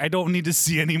things. Like I don't need to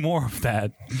see any more of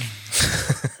that.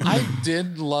 I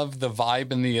did love the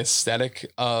vibe and the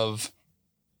aesthetic of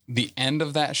the end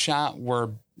of that shot where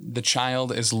the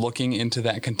child is looking into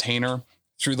that container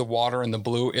through the water and the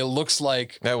blue. It looks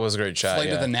like that was a great shot. Flight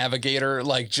of the Navigator,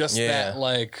 like just that,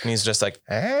 like and he's just like,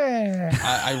 I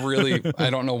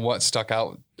don't know what stuck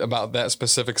out about that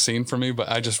specific scene for me, but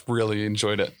I just really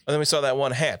enjoyed it. And then we saw that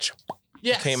one hatch.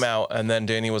 Yes. came out, and then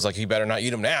Danny was like, "You better not eat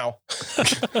them now."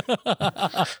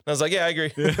 I was like, "Yeah, I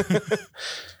agree."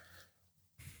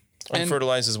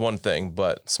 Unfertilized is one thing,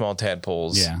 but small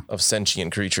tadpoles of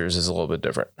sentient creatures is a little bit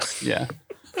different. Yeah.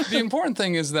 The important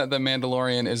thing is that the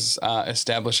Mandalorian is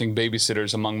establishing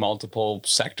babysitters among multiple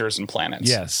sectors and planets.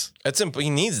 Yes. He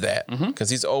needs that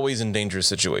because he's always in dangerous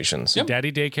situations. Yep.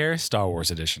 Daddy Daycare, Star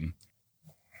Wars edition.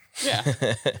 Yeah.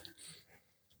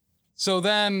 So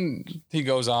then he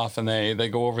goes off and they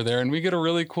go over there, and we get a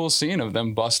really cool scene of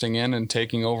them busting in and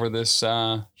taking over this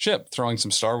ship, throwing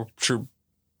some stormtroopers.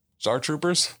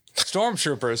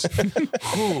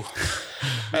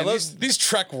 Man, these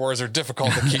Trek wars are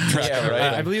difficult to keep track of.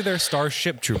 Right? I believe they're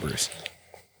Starship Troopers.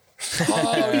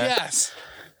 Oh, yes.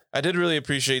 I did really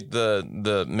appreciate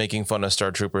the making fun of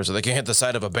Star Troopers so they can hit the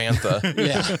side of a bantha.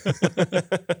 Yeah.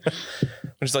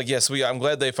 It's like, yes, I'm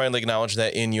glad they finally acknowledged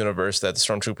that in universe that the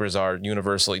Stormtroopers are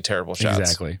universally terrible shots.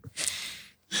 Exactly.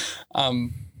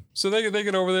 So they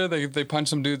get over there, they punch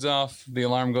some dudes off, the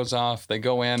alarm goes off, they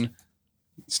go in,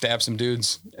 stab some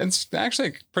dudes. It's actually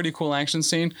a pretty cool action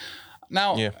scene.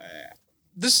 Now,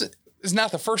 this is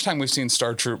not the first time we've seen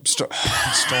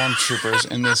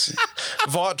stormtroopers in this.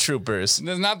 Vought troopers.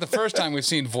 This is not the first time we've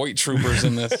seen Voight troopers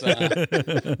in this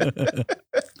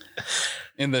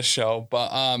in this show,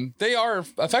 but they are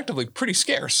effectively pretty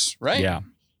scarce, right? Yeah,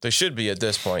 they should be at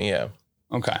this point. Yeah.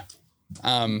 Okay.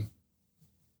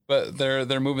 But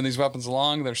they're moving these weapons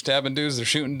along. They're stabbing dudes. They're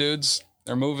shooting dudes.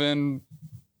 They're moving.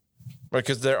 Right,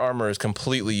 because their armor is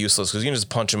completely useless because you can just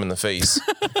punch them in the face.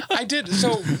 I did.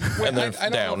 So and they're I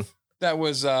don't down. know if that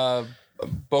was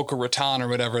Boca Raton or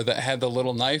whatever that had the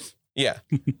little knife. Yeah.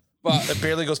 But it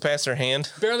barely goes past her hand.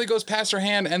 Barely goes past her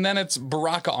hand, and then it's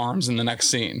Baraka arms in the next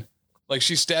scene. Like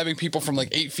she's stabbing people from like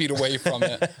 8 feet away from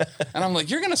it. And I'm like,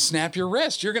 you're going to snap your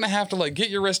wrist. You're going to have to like get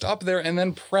your wrist up there and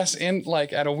then press in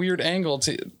like at a weird angle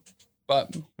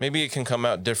but maybe it can come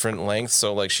out different lengths.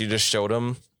 So like she just showed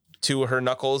him to her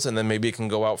knuckles, and then maybe it can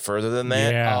go out further than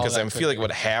that. Yeah. Because I feel like it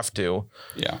would have to.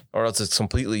 Yeah. Or else it's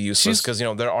completely useless because,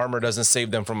 their armor doesn't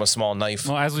save them from a small knife.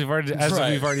 Well, as we've already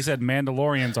said,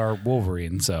 Mandalorians are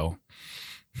Wolverine, so.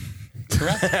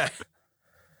 Correct.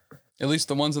 At least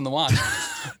the ones in the watch.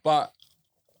 But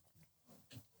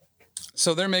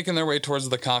so they're making their way towards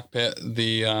the cockpit.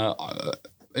 The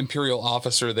Imperial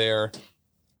officer there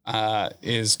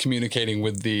is communicating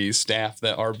with the staff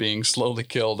that are being slowly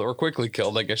killed or quickly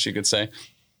killed, I guess you could say.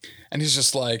 And he's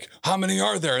just like, how many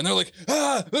are there? And they're like,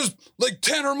 there's like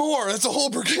 10 or more. That's a whole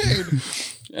brigade.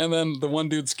 And then the one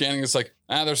dude scanning is like,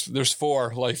 there's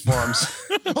 4 life forms.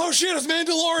 Oh shit, it's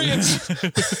Mandalorians.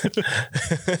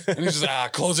 And he's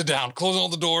just, close it down. Close all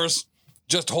the doors.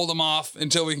 Just hold them off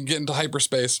until we can get into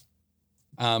hyperspace.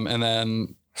 And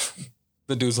then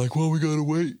the dude's like, well, we gotta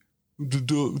wait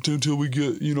until we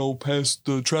get, past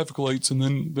the traffic lights, and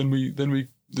then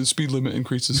the speed limit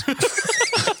increases.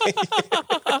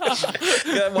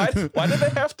 Yeah, why did they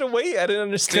have to wait? I didn't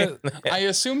understand. I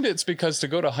assumed it's because to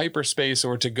go to hyperspace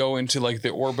or to go into like the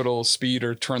orbital speed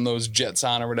or turn those jets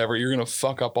on or whatever, you're going to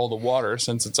fuck up all the water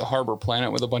since it's a harbor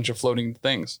planet with a bunch of floating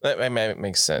things. That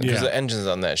makes sense because the engines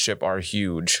on that ship are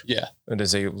huge. Yeah. It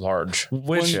is a large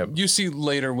ship. You see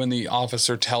later when the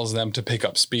officer tells them to pick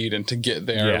up speed and to get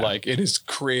there, like it is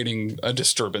creating a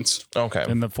disturbance. Okay.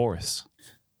 In the forest.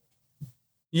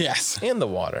 Yes. In the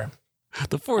water.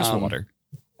 The forest water.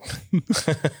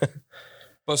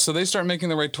 But so they start making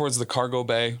their way towards the cargo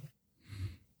bay.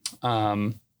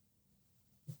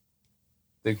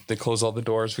 They close all the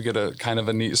doors. We get a kind of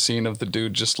a neat scene of the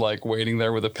dude just like waiting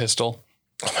there with a pistol.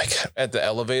 Oh my God, at the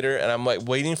elevator. And I'm like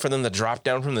waiting for them to drop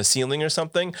down from the ceiling or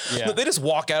something. Yeah. No, they just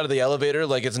walk out of the elevator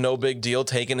like it's no big deal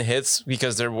taking hits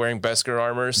because they're wearing Beskar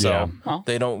armor. So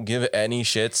they don't give any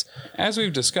shits. As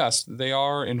we've discussed, they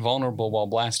are invulnerable while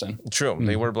blasting. True.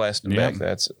 They were blasting back.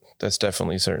 That's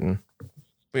definitely certain.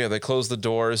 But yeah, they close the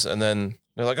doors and then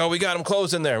they're like, oh, we got them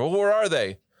closed in there. Well, where are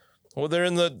they? Well, they're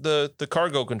in the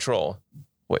cargo control.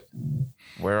 Wait,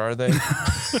 where are they?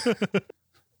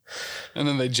 And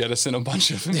then they jettison a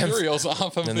bunch of Imperials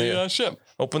off of the ship.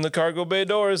 Open the cargo bay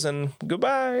doors and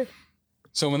goodbye.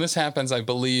 So when this happens, I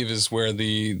believe is where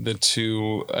the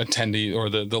 2 attendee or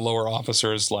the lower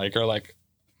officers are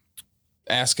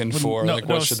asking for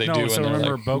what should they do? So and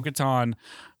remember, Bo-Katan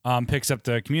picks up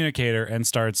the communicator and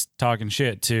starts talking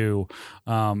shit to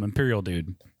Imperial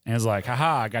dude, and is like,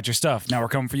 "Haha, I got your stuff. Now we're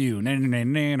coming for you."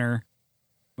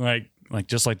 Like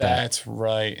just like that. That's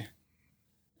right.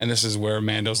 And this is where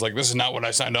Mando's like, this is not what I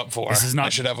signed up for. I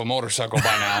should have a motorcycle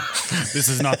by now. This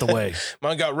is not the way.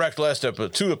 Mine got wrecked last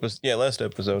episode. Last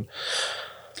episode.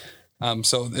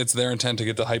 So it's their intent to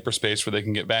get to hyperspace where they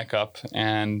can get back up.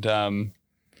 And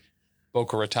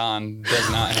Boca Raton does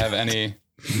not have any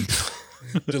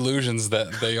delusions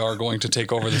that they are going to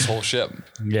take over this whole ship.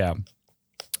 Yeah.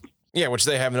 Yeah, which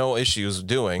they have no issues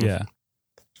doing. Yeah.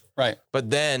 Right. But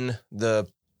then the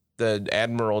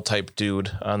admiral type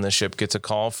dude on the ship gets a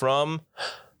call from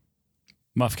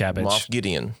Muff Cabbage. Moff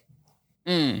Gideon.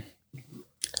 Mm.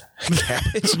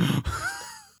 Cabbage?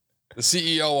 The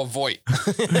CEO of Voight.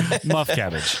 Muff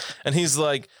Cabbage. And he's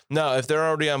like, no, if they're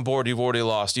already on board, you've already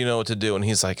lost. You know what to do. And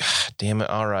he's like, damn it.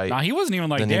 All right. Nah, he wasn't even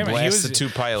like, then damn he it. blasts the two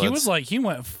pilots. He was like, he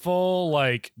went full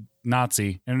like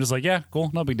Nazi and was like, yeah,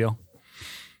 cool. No big deal.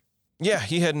 Yeah,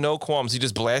 he had no qualms. He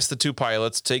just blasts the two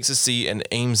pilots, takes a seat, and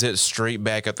aims it straight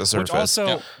back at the surface.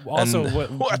 Which also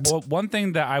one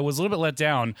thing that I was a little bit let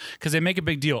down, because they make a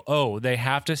big deal. Oh, they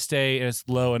have to stay as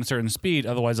low at a certain speed,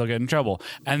 otherwise they'll get in trouble.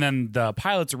 And then the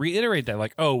pilots reiterate that,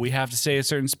 like, oh, we have to stay at a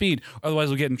certain speed, otherwise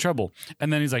we'll get in trouble.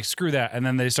 And then he's like, screw that. And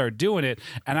then they start doing it.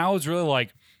 And I was really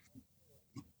like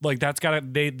that's gotta.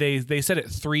 They said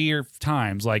it 3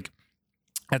 times, like.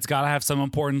 It's got to have some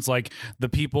importance, like the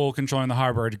people controlling the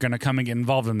harbor are going to come and get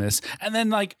involved in this. And then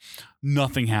like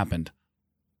nothing happened.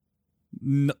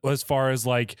 As far as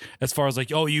like,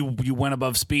 oh, you went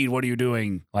above speed. What are you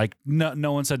doing? Like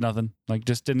no one said nothing. Like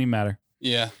just didn't even matter.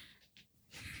 Yeah.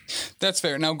 That's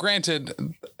fair. Now, granted,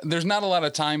 there's not a lot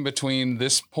of time between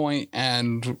this point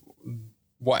and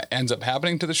what ends up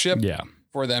happening to the ship. Yeah.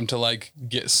 For them to like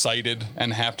get cited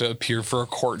and have to appear for a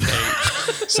court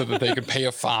date so that they could pay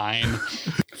a fine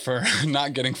for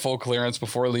not getting full clearance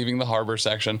before leaving the harbor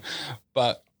section.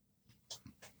 But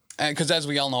because as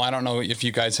we all know, I don't know if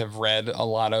you guys have read a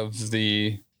lot of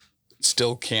the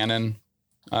still canon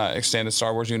extended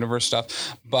Star Wars universe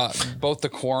stuff, but both the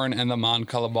Quarren and the Mon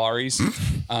Calabaris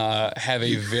have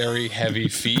a very heavy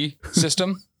fee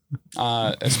system,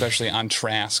 especially on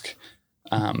Trask.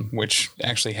 Which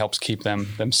actually helps keep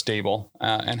them stable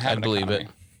and have an believe economy.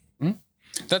 it.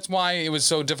 That's why it was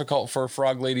so difficult for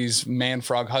Frog Lady's man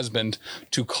frog husband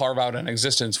to carve out an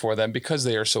existence for them, because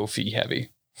they are so fee heavy.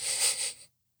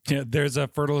 Yeah, there's a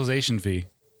fertilization fee,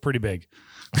 pretty big.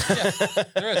 Yeah,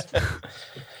 there is.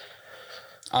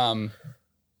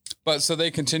 But so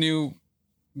they continue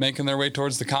making their way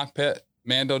towards the cockpit.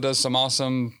 Mando does some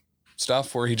awesome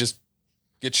stuff where he just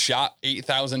gets shot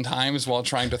 8,000 times while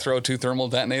trying to throw 2 thermal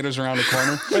detonators around a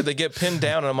corner. Right, they get pinned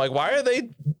down, and I'm like, why are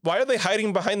they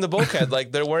hiding behind the bulkhead?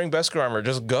 Like, they're wearing Beskar armor.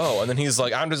 Just go. And then he's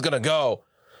like, I'm just gonna go.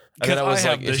 And then I was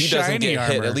like, if he doesn't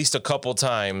get hit at least a couple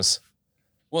times.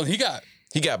 Well, he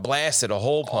got blasted a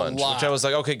hole punch, which I was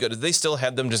like, okay, good. They still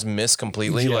had them just miss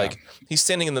completely. Yeah. Like, he's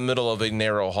standing in the middle of a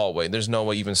narrow hallway. There's no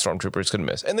way even stormtroopers could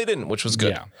miss. And they didn't, which was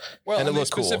good. Yeah. Well, and they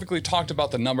specifically talked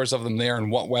about the numbers of them there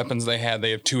and what weapons they had.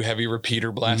 They have 2 heavy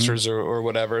repeater blasters or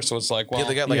whatever. So it's like, well, yeah,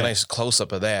 they got like a nice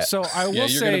close-up of that. So I will say,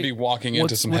 you're going to be walking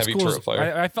into some heavy turret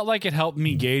fire. I felt like it helped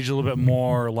me gauge a little bit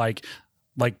more like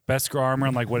Beskar armor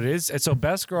and like what it is. And so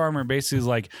Beskar armor basically is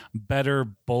like better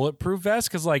bulletproof vest,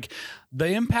 because like the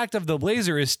impact of the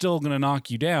laser is still going to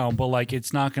knock you down, but like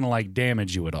it's not going to like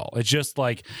damage you at all. It's just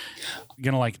like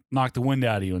going to like knock the wind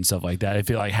out of you and stuff like that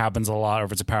if it like happens a lot or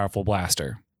if it's a powerful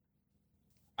blaster.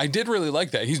 I did really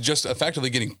like that. He's just effectively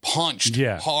getting punched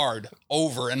hard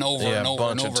over and over and over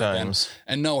and over again.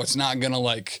 And no, it's not going to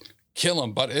like kill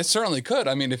him, but it certainly could.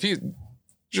 I mean, if he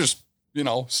just,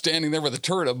 standing there with a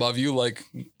turret above you, like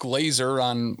Glazer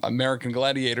on American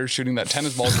Gladiator shooting that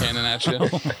tennis ball cannon at you,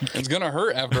 it's going to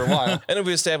hurt after a while. And if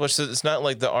we established that it's not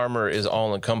like the armor is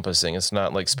all encompassing. It's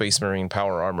not like Space Marine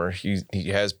power armor. He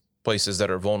has places that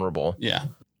are vulnerable. Yeah.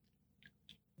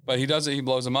 But he does it. He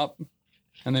blows them up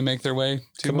and they make their way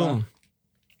to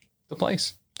the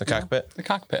place. The cockpit? The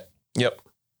cockpit. Yep.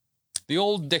 The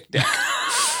old dick deck.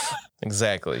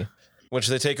 Exactly. Which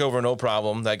they take over no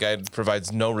problem. That guy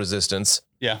provides no resistance.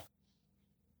 Yeah.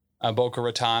 Boca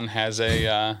Raton has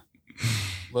a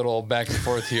little back and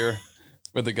forth here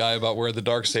with the guy about where the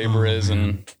Darksaber is.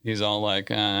 And he's all like,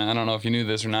 I don't know if you knew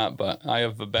this or not, but I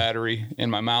have a battery in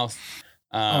my mouth.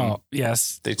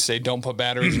 Yes. They say don't put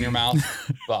batteries in your mouth,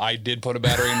 but I did put a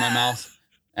battery in my mouth.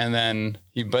 And then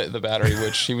he bit the battery,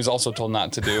 which he was also told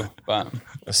not to do. But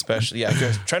especially, I'm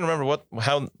trying to remember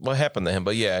what happened to him.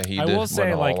 But yeah, he did. I will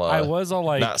say, like, I was all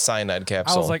like, not cyanide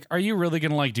capsule. I was like, are you really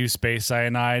gonna like do space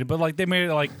cyanide? But like, they made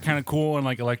it like kind of cool and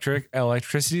like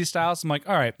electricity style. So I'm like,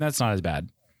 all right, that's not as bad.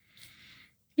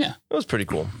 Yeah, it was pretty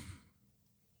cool.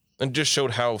 And just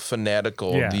showed how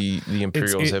fanatical the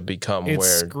Imperials have become. It's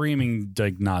screaming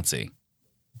like Nazi.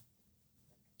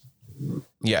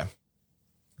 Yeah.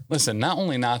 Listen, not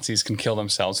only Nazis can kill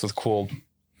themselves with cool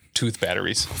tooth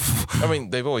batteries. I mean,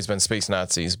 they've always been space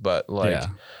Nazis, but like,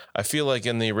 I feel like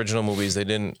in the original movies,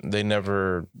 they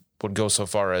never would go so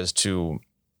far as to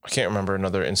I can't remember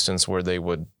another instance where they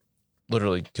would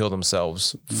literally kill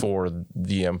themselves for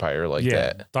the Empire like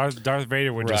that. Darth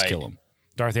Vader would just kill him.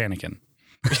 Darth Anakin.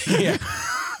 Yeah.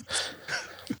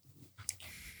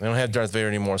 They don't have Darth Vader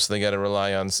anymore, so they got to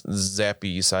rely on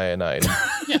zappy cyanide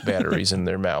batteries in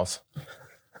their mouth.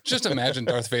 Just imagine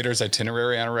Darth Vader's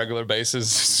itinerary on a regular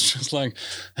basis. It's just like,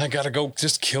 I got to go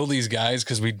just kill these guys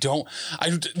because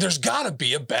there's got to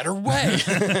be a better way.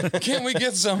 Can't we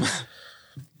get some...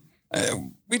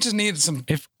 we just need some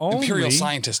Imperial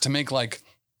scientists to make like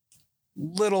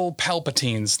little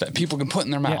Palpatines that people can put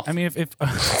in their mouth. I mean, if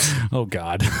oh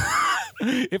God,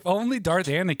 if only Darth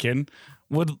Anakin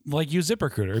would like use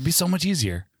ZipRecruiter, it'd be so much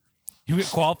easier. You get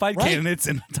qualified candidates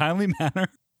in a timely manner.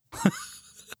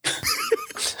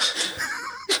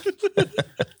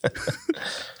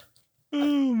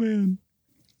 Oh man.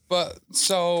 But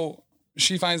so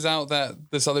she finds out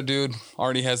that this other dude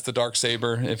already has the dark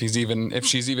saber. If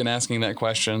she's even asking that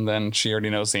question, then she already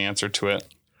knows the answer to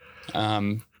it.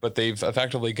 But they've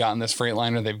effectively gotten this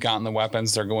Freightliner. They've gotten the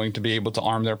weapons. They're going to be able to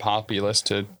arm their populace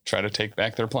to try to take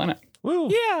back their planet.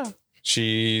 Woo. Yeah.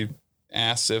 She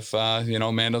asks if,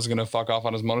 Mando's going to fuck off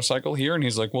on his motorcycle here. And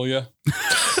he's like, well, yeah.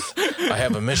 I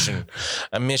have a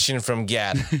mission from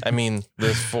Gat. I mean,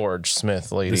 the Forge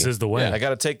Smith lady. This is the way. I got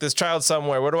to take this child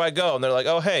somewhere. Where do I go? And they're like,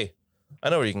 oh, hey, I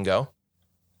know where you can go.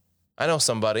 I know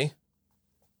somebody.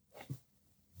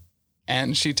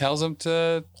 And she tells him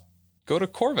to go to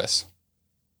Corvus,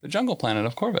 the jungle planet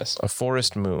of Corvus. A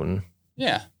forest moon.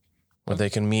 Yeah. Where they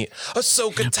can meet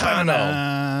Ahsoka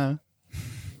Tano.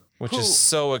 Which is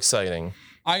so exciting.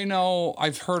 I know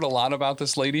I've heard a lot about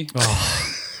this lady.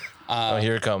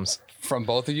 Here it comes. From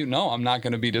both of you. No, I'm not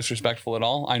going to be disrespectful at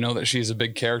all. I know that she's a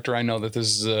big character. I know that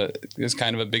this is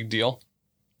kind of a big deal.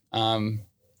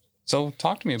 So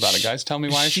talk to me about it, guys. Tell me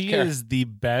why she care. Is the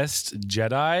best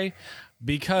Jedi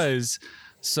because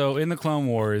so in the Clone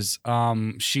Wars,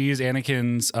 she is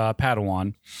Anakin's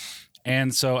Padawan.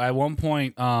 And so at one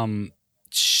point,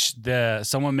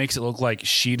 someone makes it look like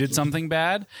she did something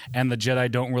bad, and the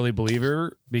Jedi don't really believe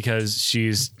her because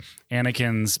she's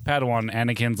Anakin's Padawan.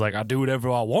 Anakin's like, I do whatever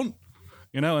I want,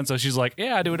 and so she's like,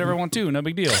 yeah, I do whatever I want too, no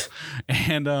big deal.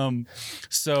 And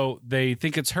so they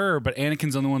think it's her, but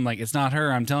Anakin's the only one like, it's not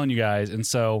her, I'm telling you guys. And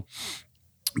so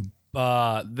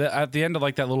at the end of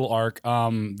like that little arc,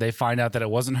 they find out that it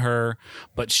wasn't her,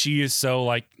 but she is so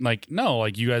like no,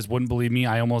 like you guys wouldn't believe me.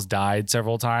 I almost died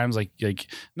several times. Like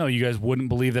no, you guys wouldn't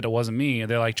believe that it wasn't me. And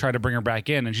they like try to bring her back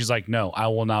in, and she's like, no, I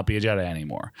will not be a Jedi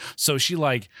anymore. So she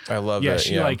like, I love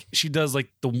it. She does like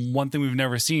the one thing we've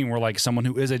never seen, where like someone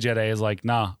who is a Jedi is like,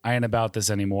 nah, I ain't about this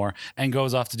anymore, and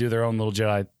goes off to do their own little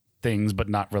Jedi things, but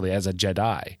not really as a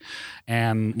Jedi.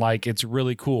 And like it's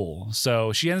really cool.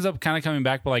 So she ends up kind of coming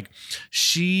back, but like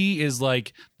she is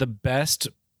like the best,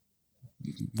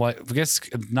 I guess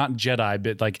not Jedi,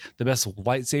 but like the best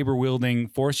lightsaber wielding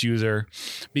Force user,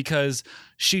 because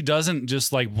she doesn't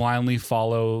just like blindly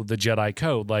follow the Jedi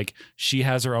code. Like she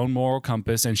has her own moral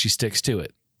compass and she sticks to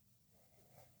it.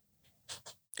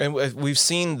 And we've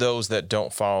seen those that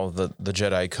don't follow the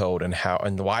Jedi code and how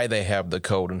and why they have the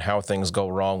code and how things go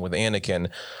wrong with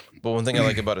Anakin. But one thing I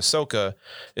like about Ahsoka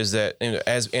is that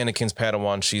as Anakin's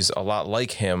Padawan, she's a lot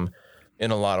like him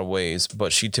in a lot of ways,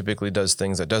 but she typically does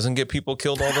things that doesn't get people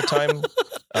killed all the time,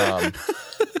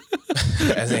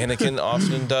 as Anakin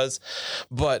often does.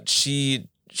 But she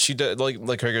does,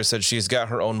 like Craig said, she's got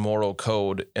her own moral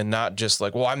code, and not just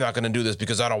like, well, I'm not going to do this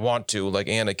because I don't want to, like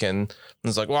Anakin.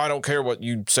 It's like, well, I don't care what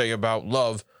you say about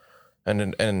love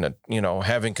and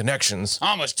having connections.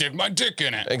 I'm going to stick my dick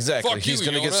in it. Exactly. Fuck He's you,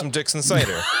 going to get Yoda. some dicks and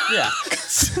cider. Yeah.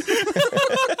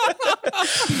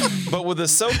 But with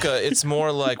Ahsoka, it's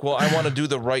more like, well, I want to do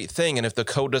the right thing, and if the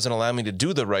code doesn't allow me to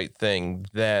do the right thing,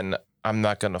 then I'm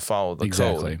not going to follow the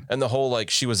code. And the whole, like,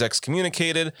 she was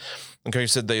excommunicated. And Craig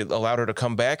said they allowed her to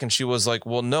come back, and she was like,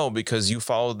 well, no, because you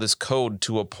followed this code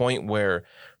to a point where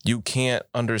you can't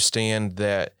understand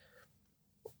that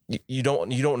you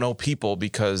don't know people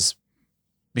because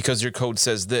your code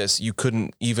says this. You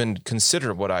couldn't even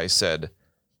consider what I said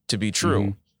to be true.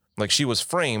 Mm-hmm. Like, she was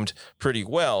framed pretty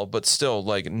well, but still,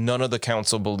 like, none of the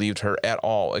council believed her at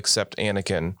all except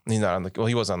Anakin. He's not on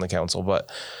he was on the council,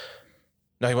 but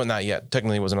no, he was not yet.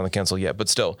 Technically, he wasn't on the council yet, but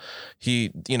still,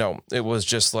 it was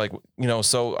just like,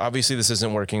 so obviously this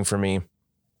isn't working for me.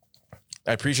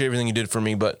 I appreciate everything you did for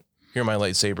me, but here are my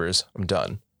lightsabers. I'm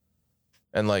done.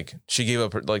 And like, she gave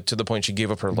up her, like, to the point she gave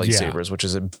up her lightsabers, which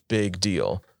is a big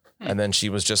deal. And then she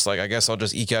was just like, I guess I'll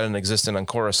just eke out an existence on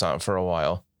Coruscant for a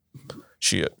while.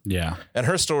 Yeah. And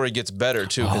her story gets better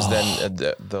too, because then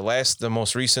the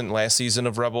most recent last season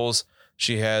of Rebels,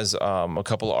 she has a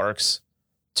couple arcs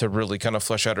to really kind of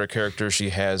flesh out her character. She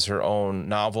has her own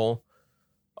novel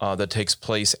that takes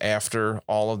place after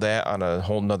all of that on a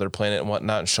whole nother planet and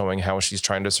whatnot, showing how she's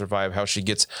trying to survive, how she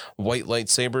gets white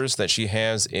lightsabers that she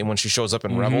has when she shows up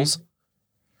in Rebels.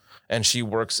 And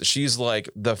she's like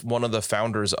one of the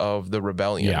founders of the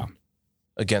rebellion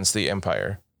against the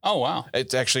Empire. Oh, wow.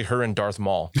 It's actually her and Darth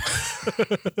Maul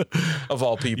of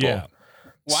all people. Yeah.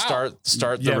 Wow.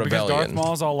 Start the rebellion. Because Darth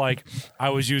Maul's all like, I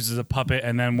was used as a puppet,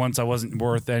 and then once I wasn't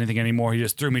worth anything anymore, he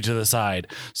just threw me to the side.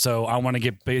 So I want to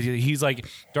get. He's like,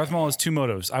 Darth Maul has two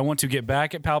motives. I want to get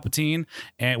back at Palpatine,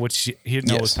 and which he didn't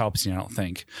know was Palpatine, I don't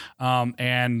think.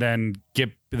 And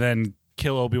then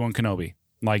kill Obi-Wan Kenobi.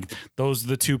 Like those are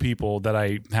the two people that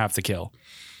I have to kill.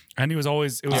 And he was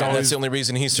always. That's the only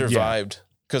reason he survived,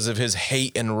 because of his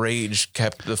hate and rage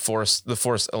kept the Force. The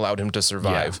Force allowed him to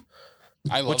survive. Yeah.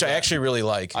 I actually really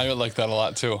like. I would like that a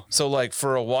lot too. So like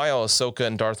for a while, Ahsoka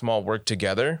and Darth Maul worked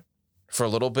together for a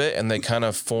little bit, and they kind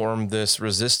of formed this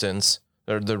resistance,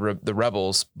 or the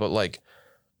rebels. But like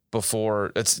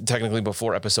it's technically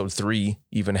before Episode 3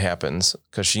 even happens,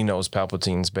 because she knows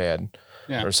Palpatine's bad,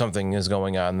 or something is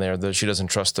going on there that she doesn't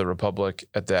trust the Republic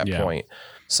at that point.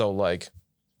 So like.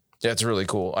 Yeah, it's really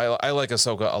cool. I like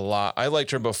Ahsoka a lot. I liked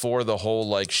her before the whole,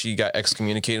 like, she got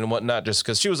excommunicated and whatnot, just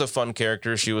because she was a fun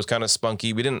character. She was kind of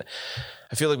spunky.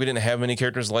 I feel like we didn't have many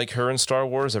characters like her in Star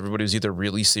Wars. Everybody was either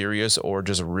really serious or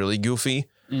just really goofy.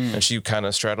 And she kind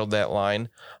of straddled that line.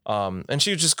 And she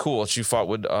was just cool. She fought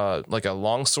with like a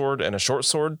long sword and a short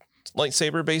sword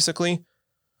lightsaber, basically.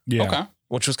 Yeah. Okay.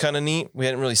 Which was kind of neat. We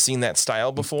hadn't really seen that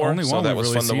style before. So that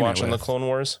was fun to watch on the Clone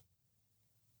Wars.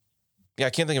 Yeah, I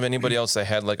can't think of anybody else that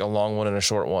had like a long one and a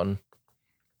short one.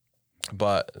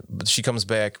 But she comes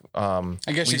back. I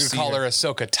guess you could call her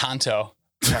Ahsoka Tonto.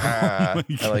 I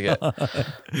like it. But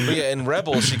yeah, in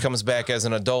Rebels, she comes back as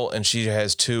an adult, and she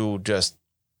has two just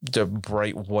the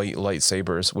bright white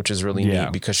lightsabers, which is really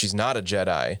neat because she's not a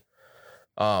Jedi.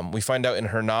 We find out in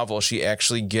her novel she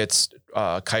actually gets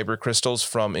kyber crystals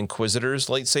from Inquisitors'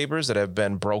 lightsabers that have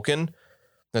been broken.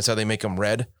 That's how they make them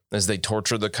red, as they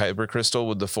torture the kyber crystal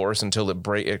with the Force until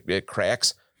it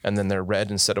cracks, and then they're red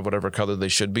instead of whatever color they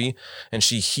should be. And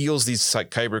she heals these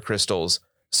kyber crystals,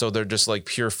 so they're just like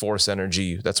pure Force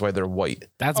energy. That's why they're white.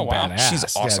 That's badass.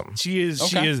 She's awesome.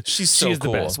 Yeah, she's so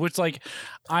cool. The best. Which like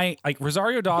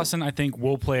Rosario Dawson, I think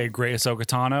will play a great Ahsoka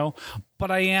Tano,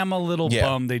 but I am a little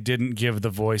bummed they didn't give the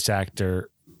voice actor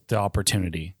the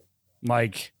opportunity.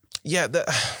 Like,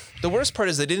 the worst part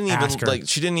is they didn't even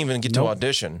she didn't even get to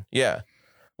audition. Yeah.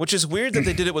 Which is weird that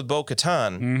they did it with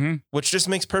Bo-Katan, which just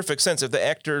makes perfect sense. If the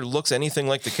actor looks anything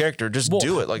like the character, just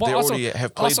do it. Like they already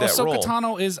have played that role. Ahsoka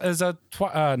Tano is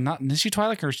is she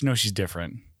Twi'lek, or no? She's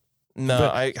different. No,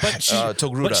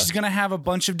 Togruta. But she's gonna have a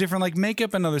bunch of different like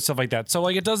makeup and other stuff like that. So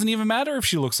like it doesn't even matter if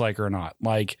she looks like her or not.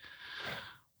 Like,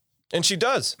 and she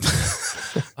does.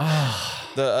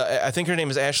 I think her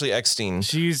name is Ashley Eckstein.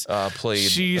 She's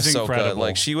Ahsoka. Incredible.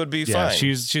 Like she would be fine.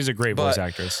 She's a great voice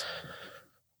actress.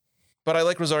 But I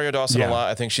like Rosario Dawson a lot.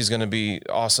 I think she's going to be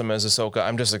awesome as Ahsoka.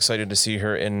 I'm just excited to see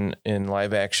her in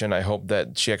live action. I hope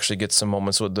that she actually gets some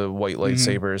moments with the white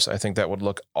lightsabers. I think that would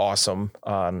look awesome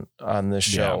on this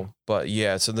show. Yeah. But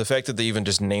yeah, so the fact that they even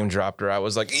just name dropped her, I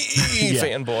was like,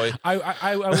 fanboy.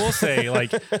 I will say,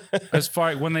 like, as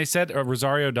far when they said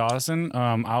Rosario Dawson,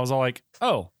 I was all like,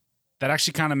 oh, that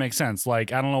actually kind of makes sense.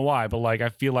 Like, I don't know why, but like, I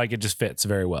feel like it just fits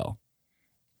very well.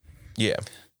 Yeah.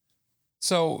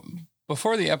 So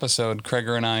before the episode,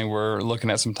 Kreger and I were looking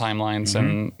at some timelines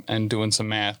and doing some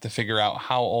math to figure out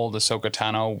how old Ahsoka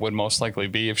Tano would most likely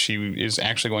be if she is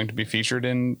actually going to be featured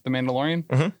in The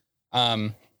Mandalorian.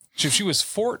 So if she was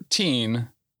 14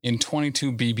 in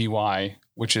 22 BBY,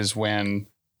 which is when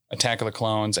Attack of the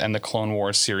Clones and the Clone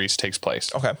Wars series takes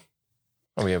place. Okay.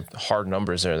 Oh, we have hard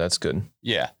numbers there. That's good.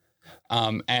 Yeah.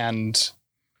 And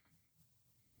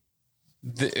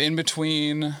in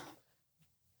between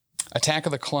Attack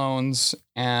of the Clones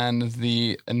and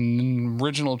the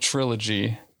original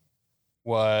trilogy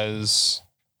was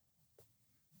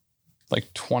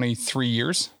like 23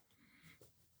 years.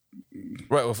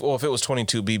 Right. Well, if it was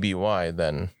 22 BBY,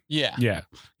 then yeah.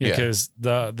 Because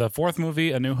the fourth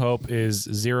movie, A New Hope, is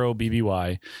 0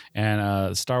 BBY,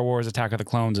 and Star Wars Attack of the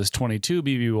Clones is 22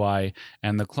 BBY,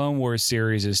 and the Clone Wars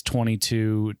series is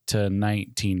 22 to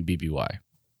 19 BBY.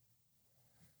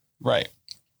 Right.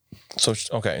 So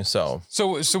okay, so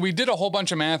we did a whole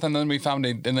bunch of math, and then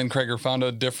Kreger found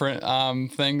a different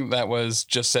thing that was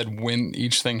just said when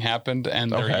each thing happened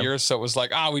and their years. So it was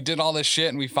like, we did all this shit,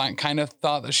 and we kind of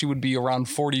thought that she would be around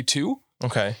 42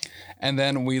 Okay. And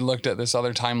then we looked at this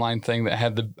other timeline thing that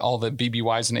had all the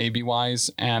BBYs and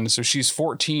ABYs. And so she's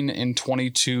 14 and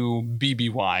 22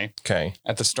 BBY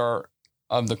at the start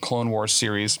of the Clone Wars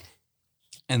series.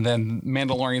 And then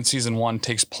Mandalorian season 1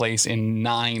 takes place in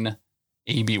 9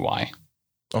 ABY.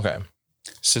 Okay.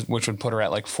 So, which would put her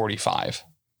at like 45.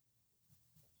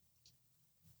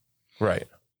 Right.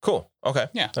 Cool. Okay.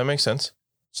 Yeah. That makes sense.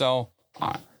 So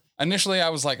initially I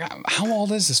was like, how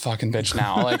old is this fucking bitch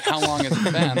now? Like, how long has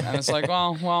it been? And it's like,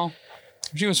 well,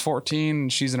 she was 14.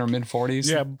 She's in her mid 40s.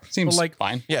 Yeah. Seems like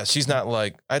fine. Yeah. She's not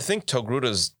like, I think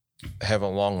Togrutas have a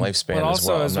long lifespan but also, as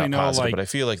well. as I'm we not know, positive, like, but I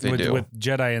feel like they with, do. With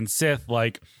Jedi and Sith,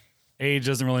 like, age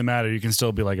doesn't really matter. You can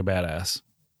still be like a badass.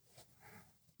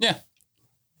 Yeah.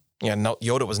 Yeah. No,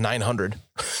 Yoda was 900.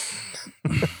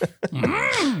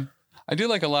 I do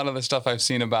like a lot of the stuff I've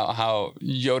seen about how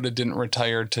Yoda didn't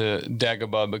retire to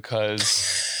Dagobah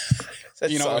because,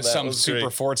 it was some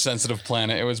super force sensitive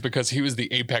planet. It was because he was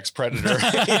the apex predator.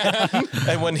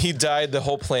 And when he died, the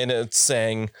whole planet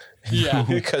sang. Yeah.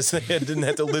 Because they didn't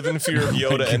have to live in fear of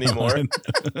Yoda anymore.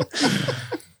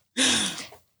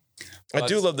 I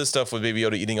do love this stuff with Baby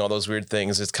Yoda eating all those weird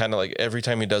things. It's kind of like every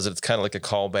time he does it, it's kind of like a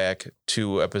callback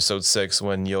to episode 6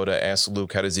 when Yoda asks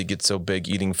Luke, how does he get so big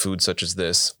eating food such as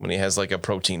this when he has like a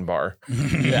protein bar?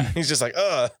 Yeah. He's just like,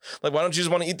 like, why don't you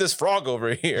just want to eat this frog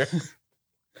over here?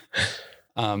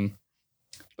 But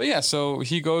yeah, so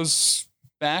he goes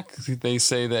back. They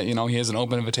say that, he has an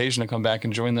open invitation to come back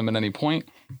and join them at any point.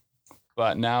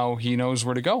 But now he knows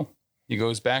where to go. He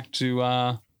goes back to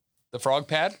the frog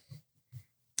pad.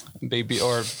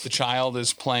 The child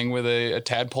is playing with a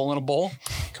tadpole in a bowl.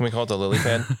 Can we call it the lily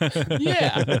pad?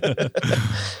 Yeah.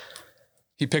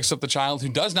 He picks up the child who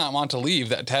does not want to leave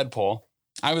that tadpole.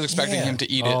 I was expecting him to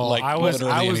eat it I was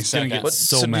any gonna get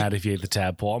so mad if he ate the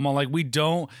tadpole. I'm all like, we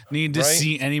don't need to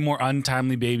see any more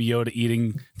untimely Baby Yoda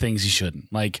eating things he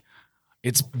shouldn't. Like,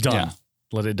 it's done. Yeah.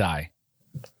 Let it die.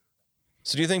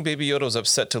 So do you think Baby Yoda was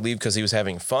upset to leave because he was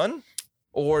having fun?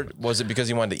 Or was it because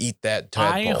he wanted to eat that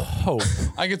tadpole? I hope.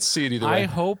 I could see it either way. I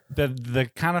hope that the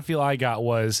kind of feel I got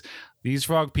was these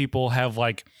frog people have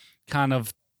like kind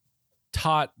of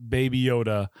taught Baby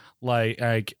Yoda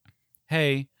like,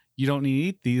 hey, you don't need to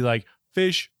eat these. Like,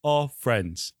 fish are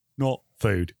friends, not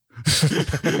food.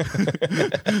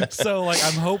 So like,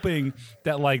 I'm hoping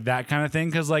that like that kind of thing,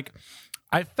 because like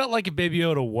I felt like if Baby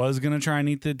Yoda was going to try and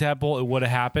eat the tadpole, it would have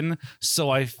happened. So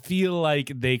I feel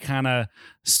like they kind of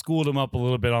schooled him up a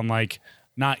little bit on like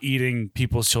not eating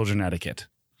people's children etiquette.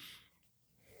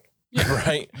 Yeah.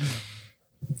 Right.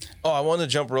 Oh, I want to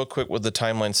jump real quick with the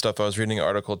timeline stuff. I was reading an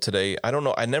article today. I don't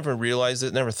know. I never realized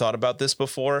it. Never thought about this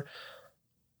before.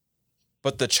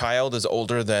 But the child is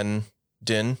older than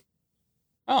Din.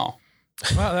 Oh.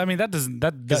 Well, I mean, that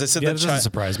doesn't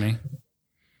surprise me.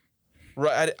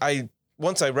 Right. I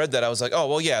once I read that, I was like, oh,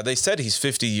 well, yeah, they said he's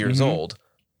 50 years old.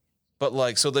 But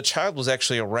like, so the child was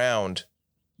actually around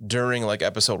during like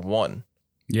episode 1.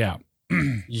 Yeah.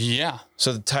 Yeah.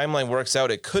 So the timeline works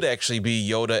out. It could actually be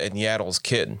Yoda and Yaddle's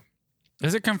kid.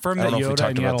 Is it confirmed that Yoda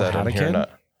and Yaddle had a kid?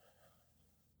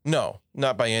 No,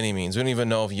 not by any means. We don't even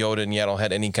know if Yoda and Yaddle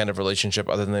had any kind of relationship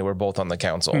other than they were both on the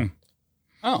council.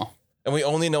 Oh. And we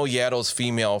only know Yaddle's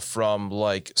female from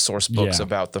like source books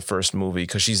about the first movie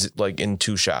because she's like in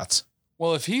 2 shots.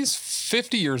 Well, if he's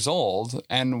 50 years old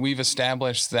and we've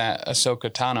established that Ahsoka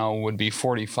Tano would be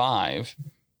 45,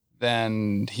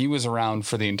 then he was around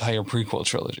for the entire prequel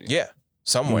trilogy. Yeah,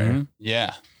 somewhere.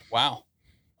 Yeah. Wow.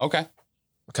 Okay.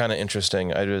 Kind of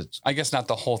interesting. I guess not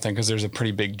the whole thing because there's a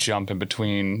pretty big jump in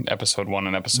between episode 1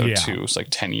 and episode 2. It's like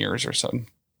 10 years or so.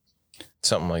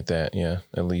 Something like that. Yeah,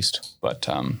 at least. But,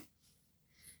 all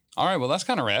right. Well, that's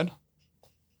kind of rad.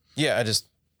 Yeah, I just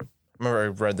remember I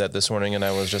read that this morning and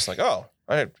I was just like, oh,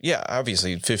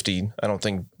 obviously 50. I don't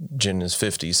think Jin is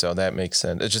 50, so that makes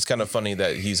sense. It's just kind of funny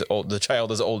that he's old. The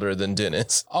child is older than Din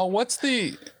is. Oh, towards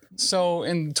the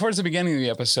beginning of the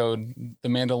episode, the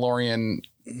Mandalorian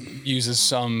uses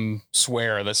some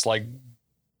swear that's like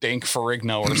dank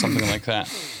Ferrigno or something like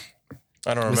that.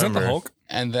 I don't remember. Is that the Hulk?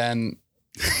 And then,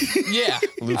 yeah.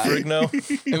 Lou Ferrigno?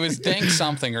 It was dank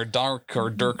something or dark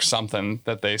or Dirk something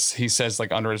that he says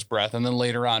like under his breath. And then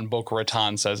later on, Boca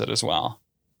Raton says it as well.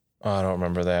 Oh, I don't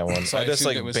remember that one. So I just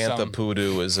like Bantha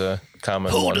Poodoo is a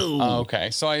common one. Oh,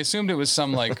 okay. So I assumed it was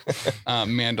some like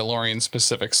Mandalorian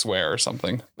specific swear or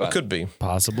something. But, it could be.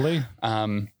 Possibly.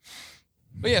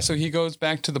 But yeah, so he goes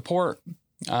back to the port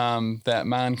that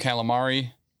Mon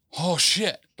Calamari. Oh,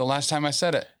 shit. The last time I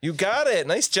said it. You got it.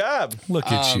 Nice job.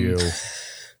 Look at you.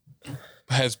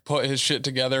 Has put his shit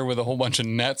together with a whole bunch of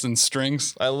nets and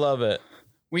strings. I love it.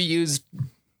 We used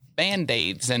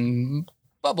Band-Aids and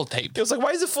bubble tape. It was like,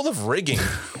 why is it full of rigging?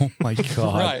 Oh my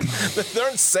God. Right. There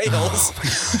aren't sails.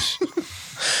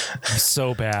 So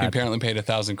He bad. apparently paid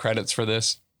 1,000 credits for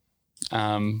this.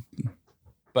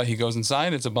 But he goes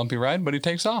inside. It's a bumpy ride, but he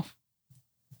takes off.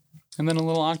 And then a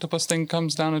little octopus thing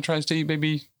comes down and tries to eat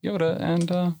Baby Yoda,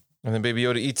 and then Baby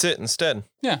Yoda eats it instead.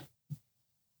 yeah.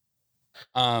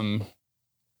 But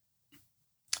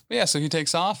yeah, so he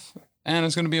takes off, and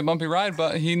it's going to be a bumpy ride,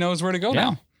 but he knows where to go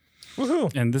now.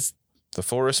 Woohoo. And this, The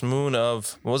forest moon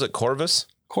of, what was it, Corvus?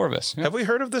 Corvus. Yeah. Have we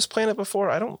heard of this planet before?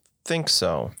 I don't think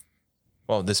so.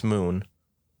 Well, this moon.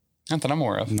 Not that I'm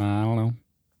aware of. nah, I don't know.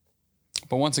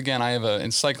 But once again, I have an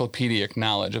encyclopedic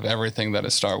knowledge of everything that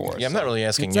is Star Wars. Yeah, I'm not really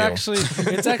asking It's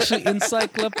you. actually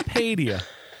encyclopedia.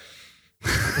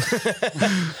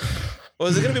 Well,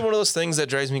 is it going to be one of those things that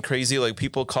drives me crazy? Like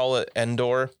people call it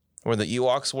Endor, where the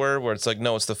Ewoks were, where it's like,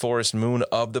 no, it's the forest moon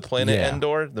of the planet Yeah.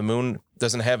 Endor. The moon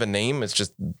doesn't have a name. It's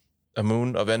just a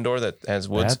moon of Endor that has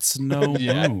woods. That's no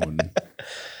Yeah. moon.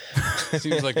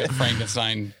 Seems like a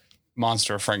Frankenstein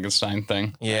monster Frankenstein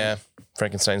thing. Yeah.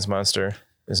 Frankenstein's monster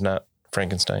is not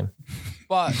Frankenstein.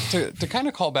 But to kind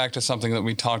of call back to something that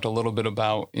we talked a little bit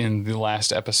about in the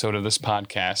last episode of this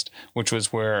podcast, which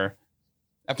was where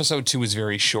episode 2 was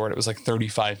very short. It was like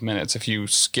 35 minutes if you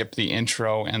skip the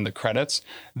intro and the credits.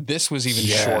 This was even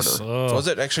shorter. Ugh. Was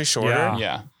it actually shorter? Yeah.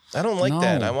 Yeah. I don't like No.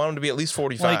 that. I want them to be at least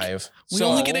 45. We So-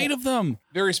 only get 8 of them.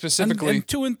 Very specifically, And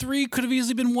 2 and 3 could have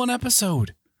easily been one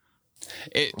episode.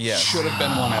 it Yeah. should have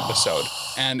been one episode.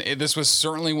 And this was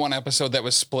certainly one episode that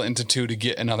was split into 2 to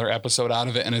get another episode out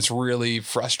of it. And it's really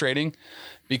frustrating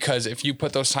because if you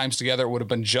put those times together, it would have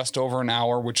been just over an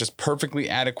hour, which is perfectly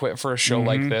adequate for a show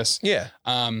like this. Yeah.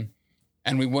 And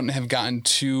we wouldn't have gotten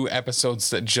 2 episodes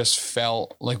that just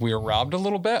felt like we were robbed a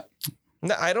little bit.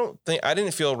 No, I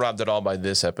didn't feel robbed at all by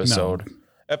this episode.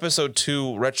 Episode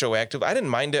 2, retroactive. I didn't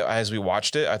mind it as we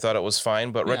watched it. I thought it was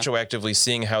fine, but Yeah. retroactively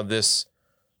seeing how this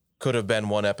could have been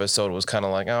one episode was kind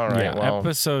of like, all right, Yeah, well,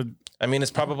 episode. I mean,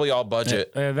 it's probably all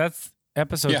budget. That's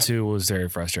episode Yeah. 2 was very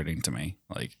frustrating to me.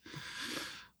 Like,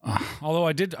 although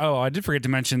I did forget to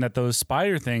mention that those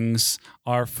spider things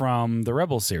are from the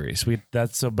Rebel series. But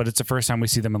it's the first time we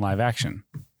see them in live action.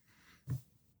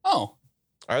 Oh,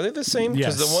 Are they the same?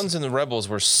 Because Yes. the ones in the Rebels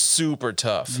were super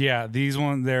tough. Yeah, these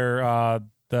ones. They're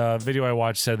the video I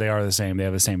watched said they are the same. They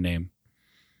have the same name.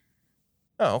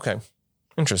 Oh, okay.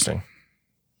 Interesting.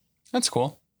 that's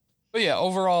cool. But yeah,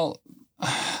 overall,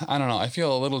 I don't know. I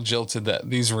feel a little jilted that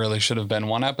these really should have been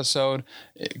one episode.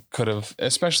 It could have,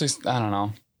 especially, I don't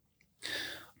know.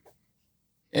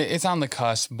 It's on the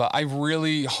cusp, but I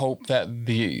really hope that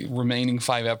the remaining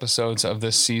 5 episodes of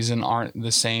this season aren't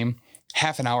the same.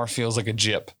 Half an hour feels like a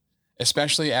jip,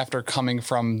 especially after coming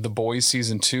from The Boys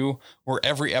season 2, where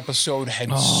every episode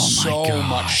had so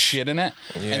much shit in it,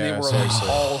 and they Yeah, were seriously.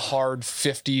 like all hard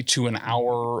 50 to an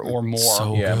hour or more.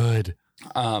 So Yeah. good.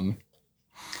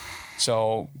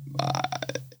 So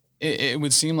it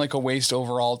would seem like a waste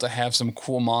overall to have some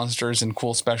cool monsters and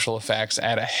cool special effects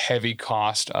at a heavy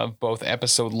cost of both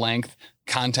episode length,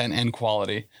 content, and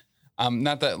quality.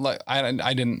 Not that like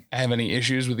I didn't have any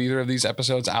issues with either of these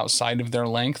episodes outside of their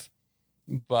length,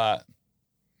 but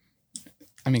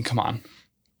I mean, come on.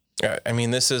 I mean,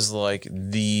 this is like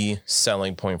the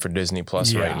selling point for Disney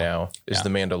Plus Yeah. right now is Yeah. The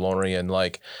Mandalorian.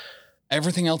 Like,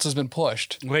 Everything else has been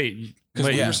pushed Wait, because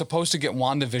we yeah. were supposed to get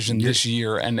WandaVision this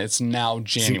year, and it's now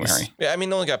January. yeah, I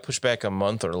mean, it only got pushed back a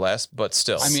month or less, but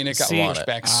still. I mean, it got See, pushed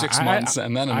back 6 I- months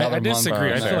and then another I month.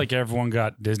 disagree. I there. feel like everyone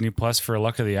got Disney Plus for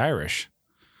Luck of the Irish.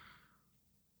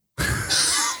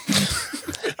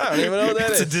 I don't even know what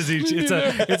that It's a is. Disney.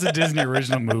 It's a Disney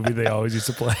original movie they always used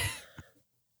to play.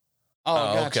 Oh,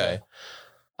 Oh, gotcha. okay.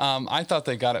 I thought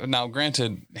they got it. Now,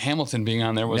 granted, Hamilton being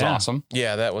on there was Yeah. awesome.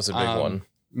 Yeah, that was a big one.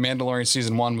 Mandalorian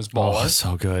season 1 was Oh, baller.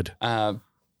 so good.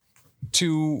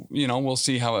 2, we'll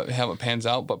see how it pans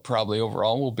out, but probably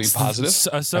overall will be positive.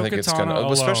 I think it's gonna,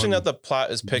 especially now that the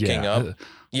plot is picking up.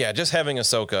 Yeah, just having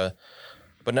Ahsoka,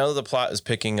 but now that the plot is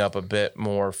picking up a bit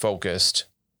more focused,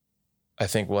 I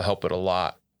think will help it a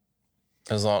lot.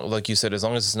 As long, like you said, as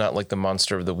long as it's not like the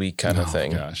monster of the week kind of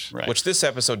thing, Gosh. Right. which this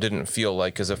episode didn't feel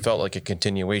like, because it felt like a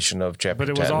continuation of chapter. But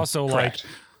it was 10. also Correct.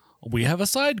 like, we have a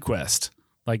side quest.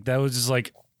 Like that was just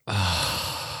like,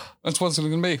 That's what it's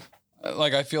going to be.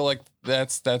 Like, I feel like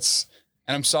that's,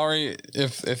 and I'm sorry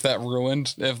if that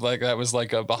ruined, if like that was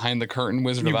like a behind the curtain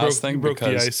Wizard of Oz thing. broke the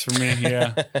because ice for me.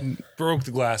 Yeah, broke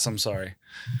the glass. I'm sorry.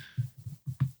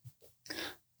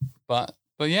 But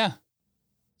yeah.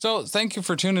 So thank you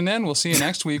for tuning in. We'll see you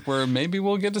next week where maybe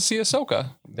we'll get to see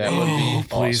Ahsoka. That would be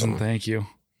Please awesome. and thank you.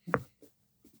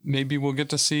 Maybe we'll get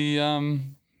to see Darth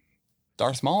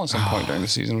Darth Maul at some point during the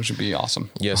season, which would be awesome.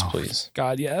 Yes, please.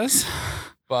 God, yes.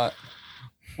 But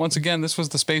once again, this was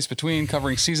The Space Between,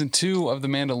 covering season 2 of The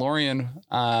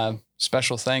Mandalorian.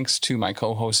 Special thanks to my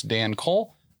co-host Dan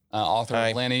Cole, author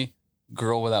of Lanny,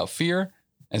 Girl Without Fear,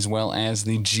 as well as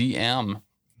the GM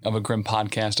of A Grim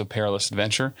Podcast of Perilous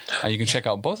Adventure. You can check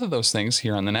out both of those things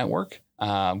here on the network.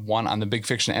 One on the Big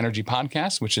Fiction Energy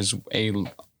Podcast, which is a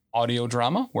audio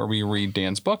drama where we read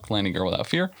Dan's book, Lanny, Girl Without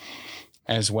Fear,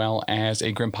 as well as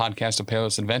A Grim Podcast of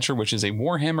Perilous Adventure, which is a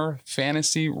Warhammer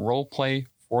Fantasy Roleplay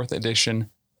 4th Edition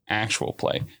actual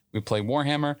play. We play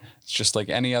Warhammer. It's just like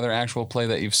any other actual play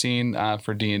that you've seen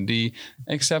for D&D,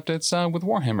 except it's with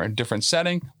Warhammer. Different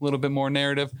setting, a little bit more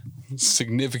narrative,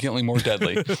 significantly more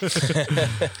deadly.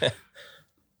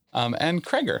 And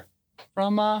Krager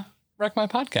from Wreck My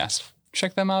Podcast.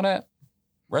 Check them out at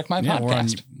Wreck My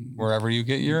Podcast, wherever you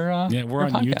get your we're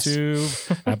on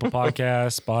YouTube, Apple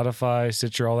Podcasts, Spotify,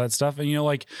 Stitcher, all that stuff. And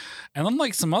and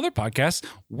unlike some other podcasts,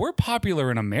 we're popular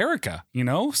in America,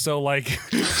 so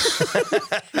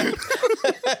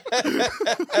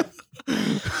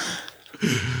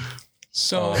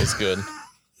So it's good.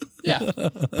 Yeah.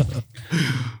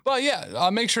 But yeah,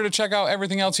 make sure to check out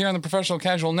everything else here on the Professional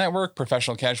Casual Network,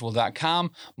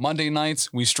 professionalcasual.com. Monday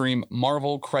nights, we stream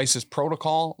Marvel Crisis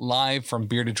Protocol live from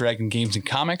Bearded Dragon Games and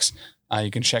Comics. You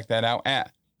can check that out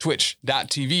at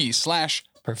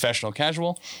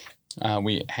twitch.tv/professionalcasual.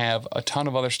 We have a ton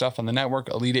of other stuff on the network.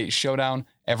 Elite 8 Showdown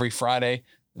every Friday.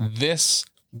 This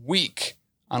week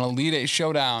on Elite 8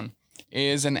 Showdown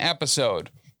is an episode.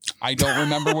 I don't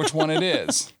remember which one it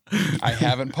is. I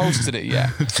haven't posted it yet,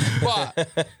 but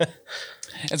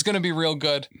it's going to be real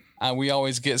good. We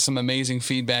always get some amazing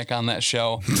feedback on that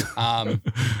show.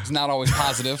 It's not always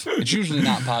positive. It's usually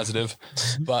not positive,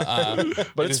 but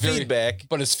it's feedback.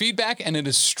 But it's feedback, and it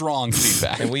is strong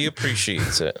feedback, and we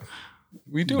appreciate it.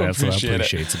 We do That's appreciate what I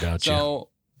appreciate about you.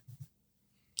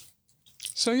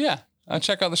 So yeah,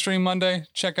 check out the stream Monday.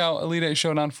 Check out Elite 8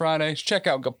 Showdown Friday. Check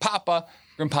out Gapapa,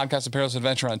 Grim Podcast of Perilous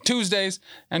Adventure on Tuesdays,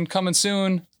 and coming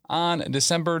soon on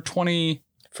December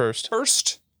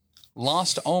 21st,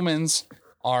 Lost Omens,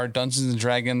 our Dungeons and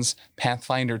Dragons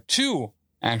Pathfinder 2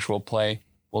 actual play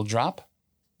will drop.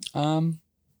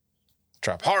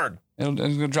 Drop hard. It's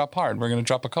going to drop hard. We're going to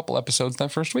drop a couple episodes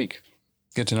that first week.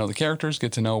 Get to know the characters,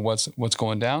 get to know what's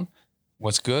going down,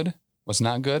 what's good, what's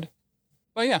not good.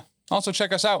 But yeah, also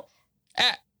check us out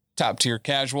at Top Tier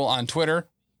Casual on Twitter,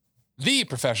 The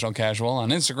Professional Casual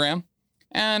on Instagram,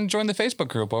 and join the Facebook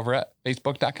group over at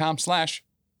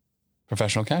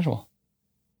facebook.com/professional casual.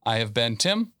 I have been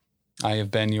Tim. I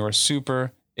have been your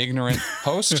super ignorant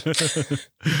host.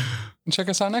 And check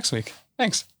us out next week.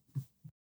 Thanks.